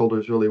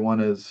stakeholders really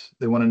want is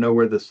they want to know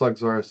where the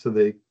slugs are so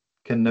they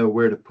can know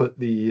where to put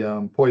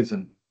the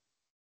poison.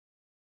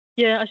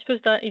 Yeah, I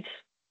suppose that it's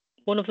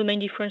one of the main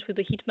difference with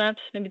the heat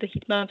maps. Maybe the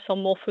heat maps are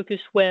more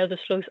focused where the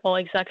slugs are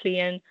exactly,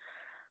 and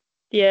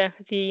yeah,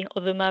 the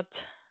other map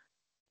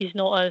is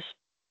not as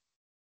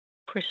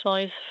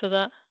precise for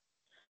that.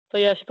 So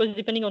yeah, I suppose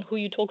depending on who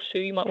you talk to,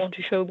 you might want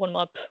to show one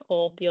map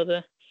or the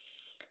other.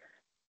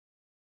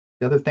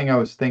 The other thing I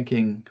was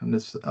thinking, and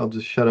this, I'll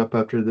just shut up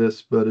after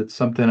this, but it's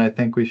something I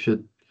think we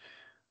should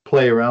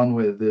play around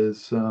with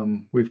is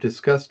we've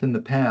discussed in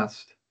the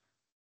past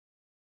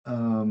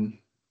um,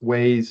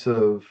 ways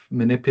of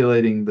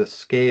manipulating the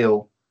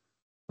scale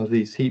of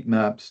these heat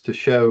maps to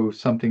show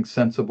something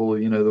sensible,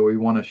 that we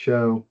want to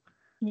show.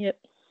 Yep.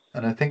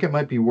 And I think it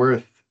might be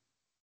worth,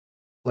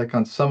 like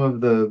on some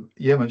of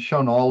you haven't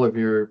shown all of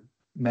your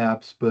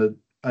maps, but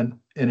in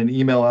an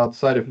email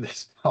outside of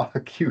this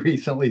talk, you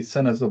recently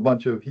sent us a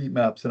bunch of heat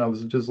maps, and I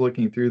was just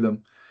looking through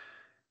them.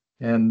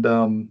 And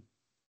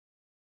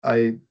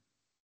I,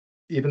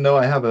 even though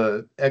I have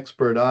a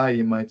expert eye,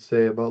 you might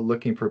say, about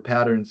looking for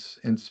patterns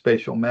in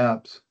spatial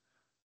maps,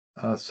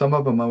 some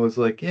of them I was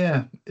like,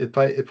 yeah, if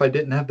I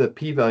didn't have the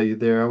p-value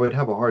there, I would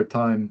have a hard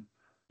time,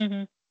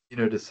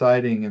 Mm-hmm.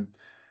 deciding. And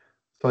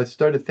so I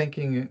started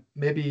thinking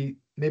maybe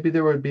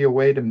there would be a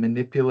way to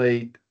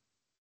manipulate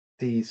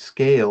the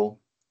scale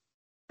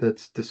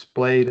that's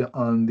displayed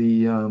on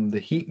the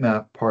heat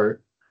map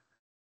part.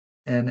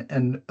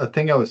 And a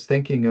thing I was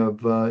thinking of,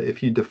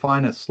 if you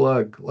define a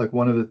slug, like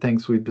one of the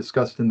things we've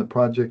discussed in the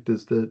project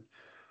is that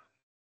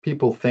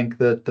people think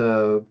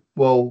that,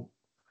 well,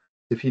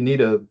 if you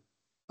need a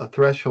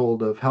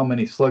threshold of how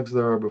many slugs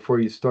there are before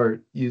you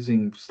start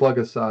using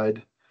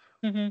slugicide,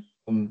 Mm-hmm.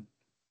 um,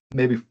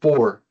 maybe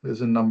four is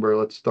a number.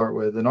 Let's start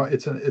with, and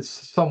it's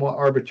somewhat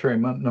arbitrary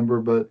number,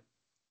 but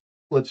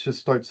let's just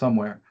start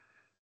somewhere.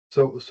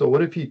 So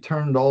what if you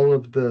turned all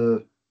of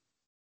the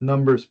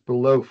numbers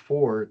below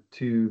four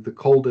to the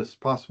coldest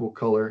possible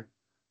color,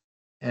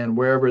 and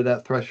wherever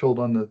that threshold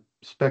on the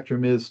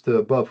spectrum is to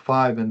above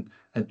five, and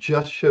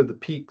just show the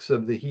peaks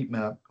of the heat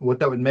map? What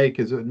that would make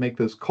is it would make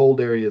those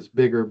cold areas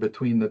bigger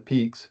between the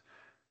peaks.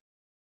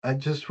 I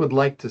just would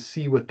like to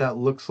see what that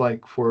looks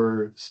like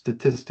for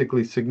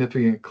statistically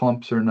significant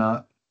clumps or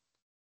not.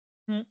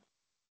 Mm.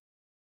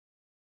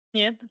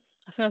 Yeah,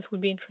 I think that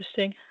would be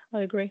interesting.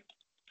 I agree.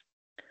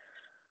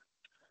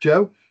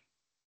 Joe?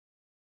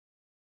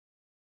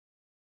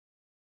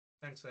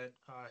 Thanks, Ed.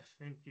 I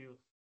think you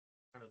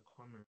had a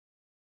comment.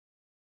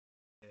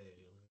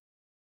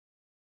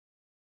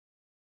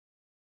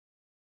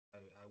 I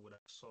would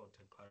have sought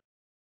a clarity.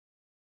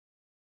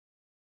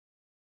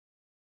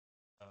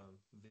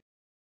 The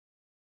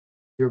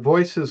Your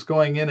voice is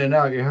going in and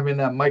out. You're having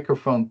that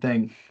microphone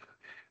thing.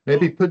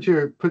 Maybe put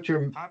your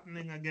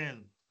happening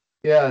again.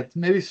 yeah,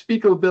 maybe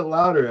speak a little bit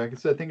louder.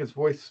 I think it's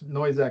voice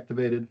noise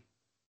activated.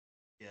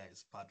 Yeah,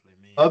 it's partly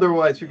me.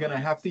 Otherwise, you're going to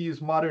have to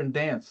use modern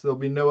dance. There'll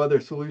be no other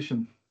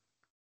solution.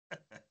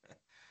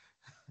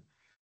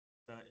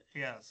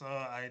 Yeah, so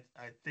I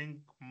think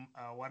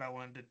what I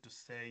wanted to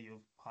say,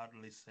 you've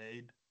partly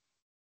said.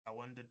 I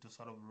wanted to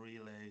sort of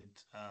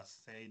relate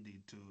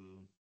SADIE to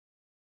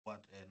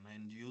what an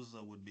end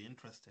user would be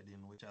interested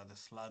in, which are the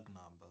slug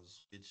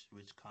numbers,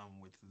 which come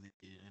with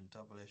the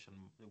interpolation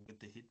with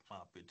the heat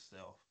map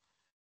itself.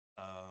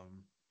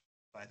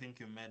 I think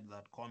you made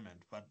that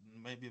comment, but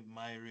maybe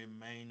my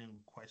remaining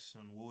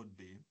question would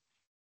be,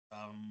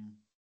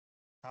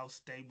 how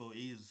stable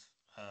is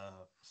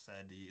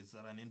SADIE? Is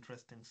that an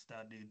interesting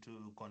study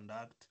to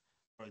conduct,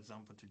 for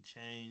example, to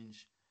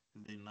change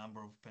the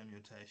number of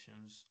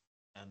permutations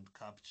and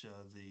capture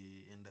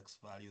the index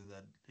value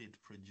that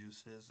it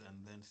produces,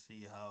 and then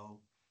see how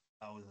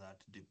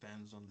that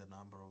depends on the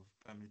number of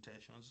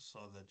permutations,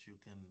 so that you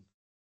can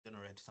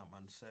generate some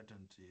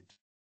uncertainty?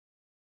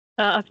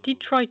 I did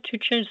try to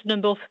change the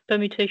number of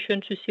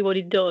permutations to see what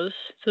it does.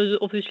 So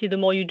obviously, the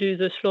more you do,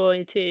 the slower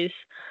it is.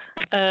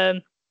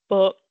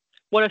 But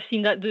what I've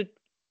seen that the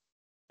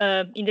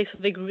index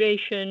of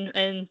aggregation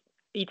and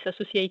its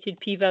associated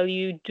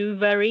p-value do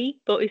vary,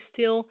 but it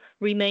still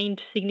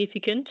remained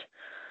significant.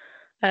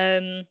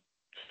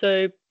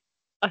 So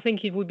I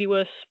think it would be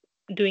worth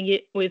doing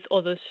it with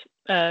other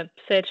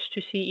sets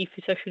to see if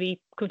it's actually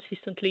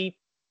consistently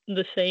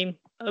the same,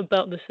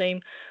 about the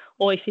same,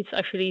 or if it's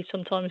actually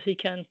sometimes it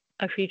can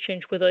actually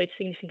change whether it's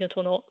significant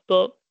or not.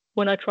 But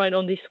when I tried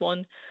on this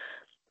one,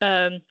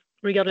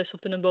 regardless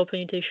of the number of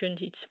permutations,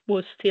 it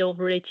was still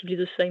relatively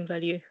the same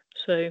value.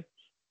 So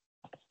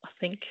I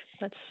think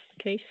that's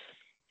the case.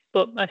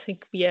 But I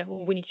think, yeah,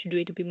 we need to do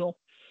it a bit more.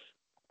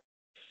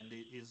 And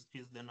is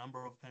the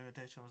number of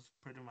permutations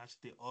pretty much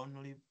the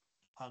only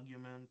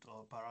argument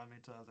or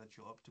parameter that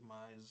you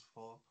optimize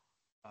for,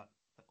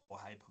 or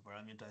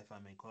hyperparameter, if I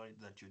may call it,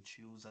 that you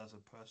choose as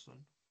a person?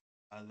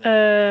 Are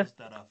there others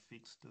that are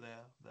fixed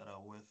there that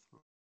are worth?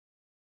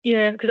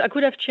 Yeah, because I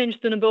could have changed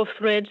the number of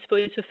threads,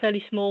 but it's a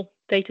fairly small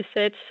data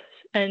set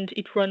and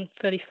it ran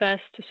fairly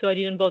fast, so I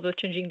didn't bother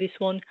changing this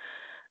one.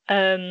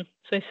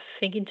 So I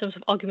think in terms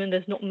of argument,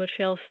 there's not much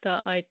else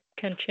that I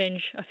can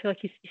change. I feel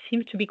like it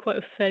seems to be quite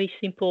a fairly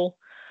simple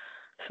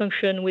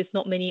function with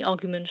not many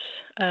arguments,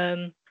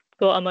 but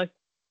I might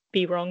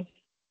be wrong.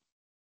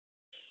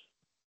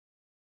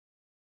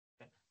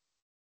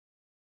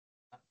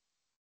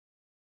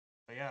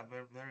 Yeah,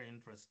 very, very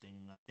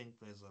interesting. I think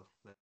there's a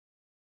lot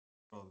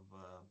of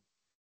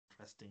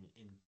interesting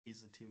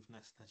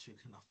inquisitiveness that you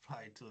can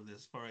apply to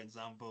this. For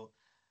example,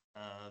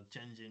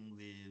 changing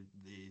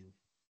the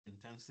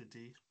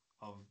intensity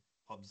of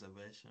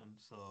observation.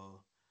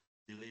 So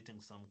deleting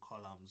some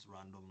columns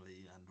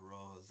randomly and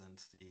rows and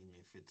seeing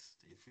if it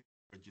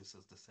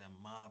produces the same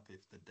map,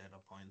 if the data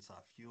points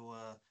are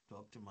fewer, to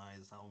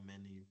optimize how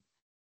many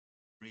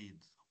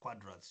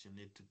quadrats you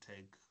need to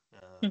take.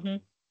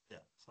 Yeah,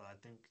 so I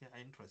think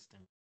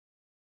interesting.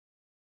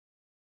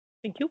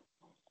 Thank you.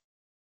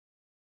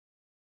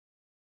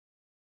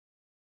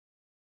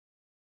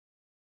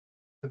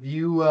 Have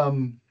you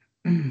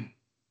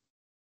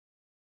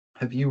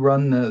have you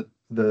run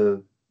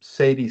the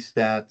SADIE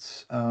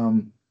stats?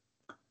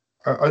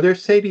 Are there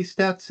SADIE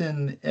stats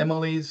in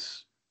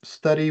Emily's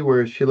study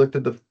where she looked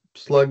at the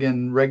slug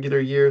in regular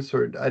years,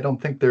 or I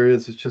don't think there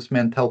is. It's just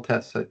Mantel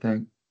tests, I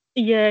think.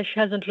 Yeah, she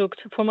hasn't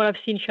looked. From what I've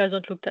seen, she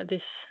hasn't looked at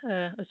this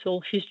at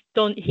all. She's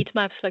done heat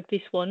maps like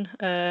this one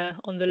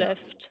on the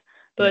left,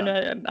 but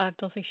I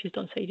don't think she's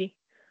done SADIE.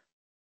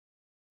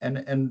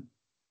 And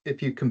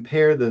if you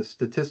compare the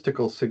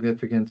statistical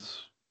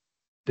significance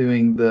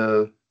doing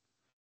the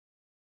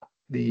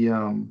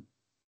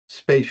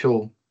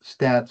spatial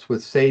stats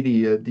with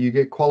SADIE, do you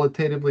get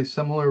qualitatively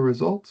similar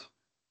results?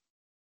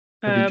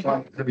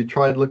 Have you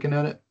tried looking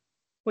at it?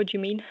 What do you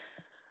mean?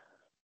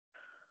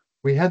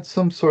 We had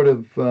some sort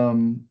of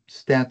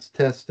stats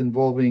test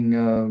involving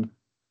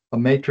a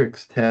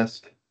matrix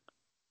test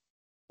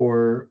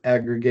for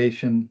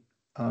aggregation,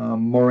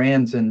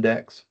 Moran's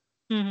index.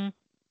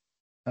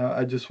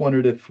 I just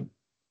wondered if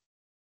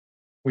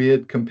we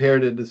had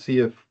compared it to see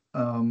if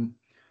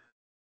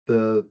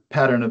the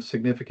pattern of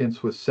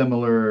significance was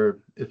similar, or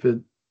if it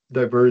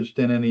diverged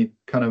in any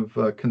kind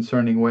of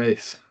concerning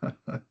ways.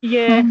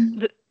 Yeah,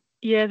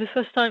 the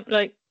first time,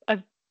 like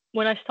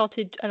when I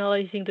started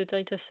analyzing the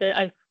data set,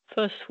 I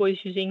first was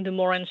using the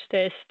Moran's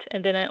test,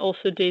 and then I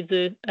also did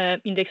the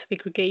index of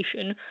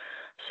aggregation.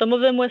 Some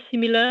of them were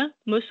similar,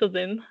 most of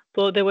them,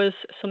 but there was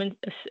some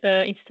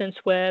instance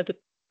where the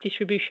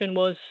distribution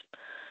was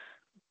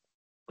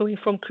going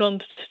from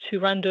clumped to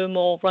random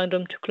or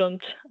random to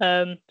clumped.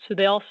 So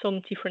there are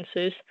some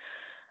differences.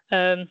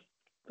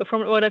 But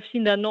from what I've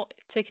seen, they're not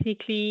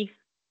technically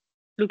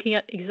looking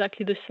at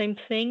exactly the same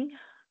thing.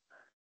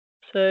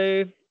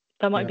 So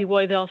that might be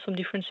why there are some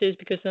differences,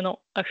 because they're not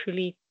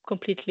actually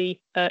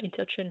completely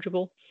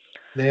interchangeable.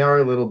 They are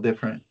a little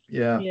different.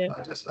 Yeah.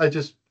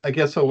 I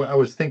guess I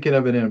was thinking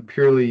of it in a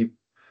purely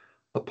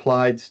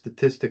applied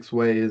statistics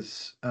way,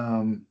 is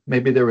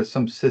maybe there was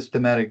some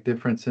systematic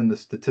difference in the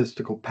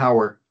statistical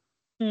power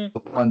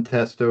of one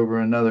test over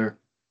another.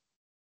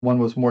 One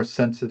was more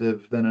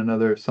sensitive than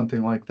another,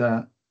 something like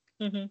that.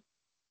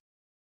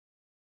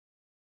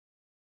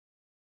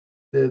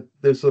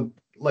 There's a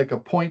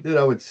point that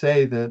I would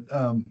say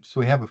that, so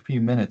we have a few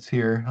minutes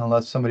here,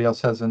 unless somebody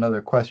else has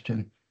another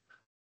question,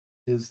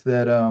 is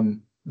that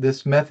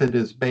this method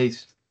is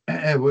based,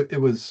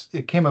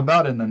 it came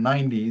about in the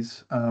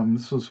 90s.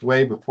 This was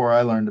way before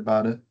I learned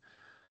about it.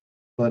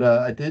 But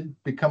I did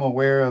become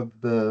aware of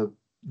the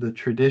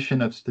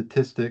tradition of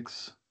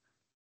statistics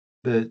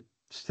that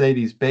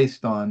SADIE's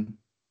based on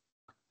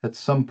at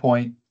some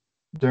point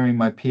during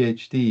my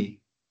PhD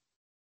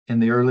in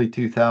the early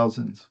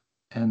 2000s.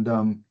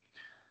 And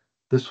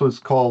this was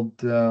called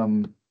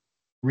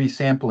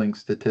resampling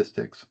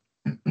statistics.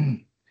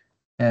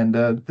 And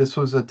this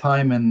was a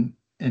time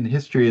in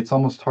history, it's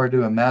almost hard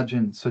to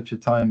imagine such a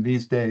time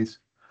these days,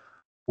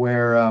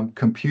 where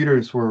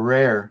computers were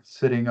rare,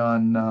 sitting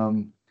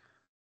on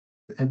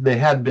and they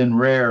had been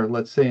rare,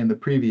 let's say in the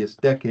previous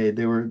decade.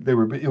 It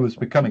was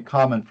becoming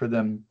common for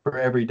them, for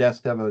every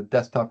desk to have a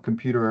desktop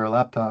computer or a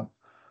laptop.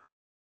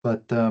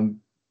 But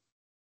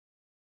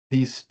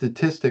these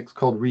statistics,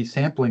 called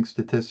resampling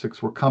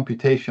statistics, were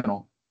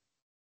computational,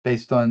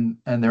 based on,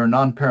 and they're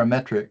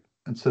non-parametric,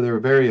 and so they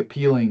were very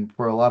appealing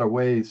for a lot of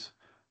ways,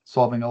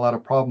 solving a lot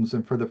of problems.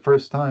 And for the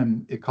first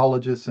time,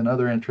 ecologists and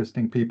other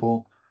interesting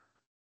people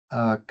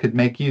could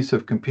make use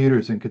of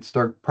computers and could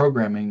start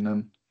programming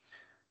them.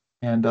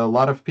 And a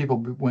lot of people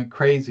went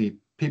crazy.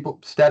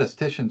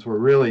 Statisticians were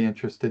really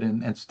interested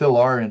in, and still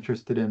are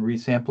interested in,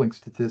 resampling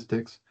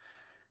statistics.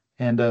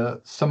 And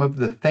some of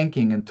the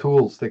thinking and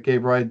tools that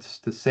gave rise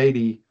to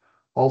SADIE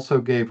also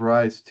gave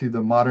rise to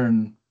the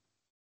modern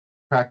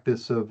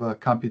practice of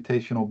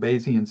computational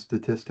Bayesian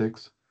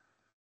statistics.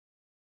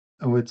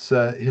 It's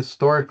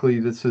historically,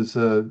 this is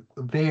a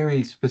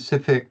very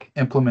specific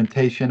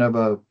implementation of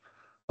a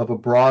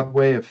broad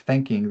way of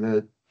thinking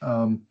that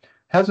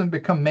hasn't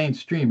become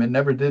mainstream. It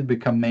never did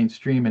become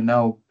mainstream, and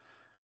now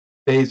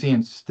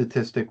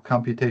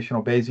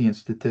computational Bayesian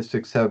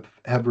statistics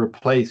have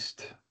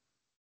replaced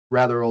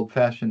rather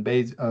old-fashioned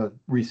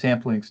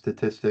resampling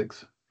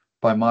statistics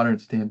by modern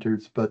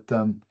standards. But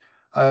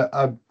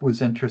I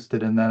was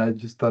interested in that. I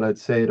just thought I'd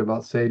say it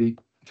about SADIE.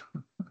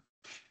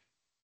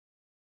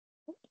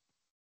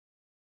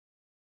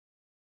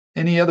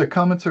 Any other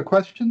comments or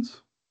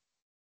questions?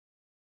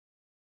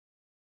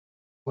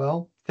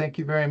 Well, thank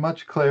you very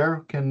much,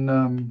 Claire.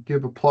 Can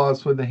give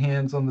applause with the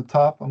hands on the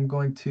top. I'm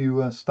going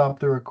to stop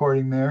the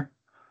recording there.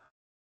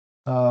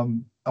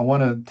 I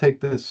want to take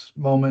this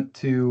moment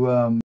to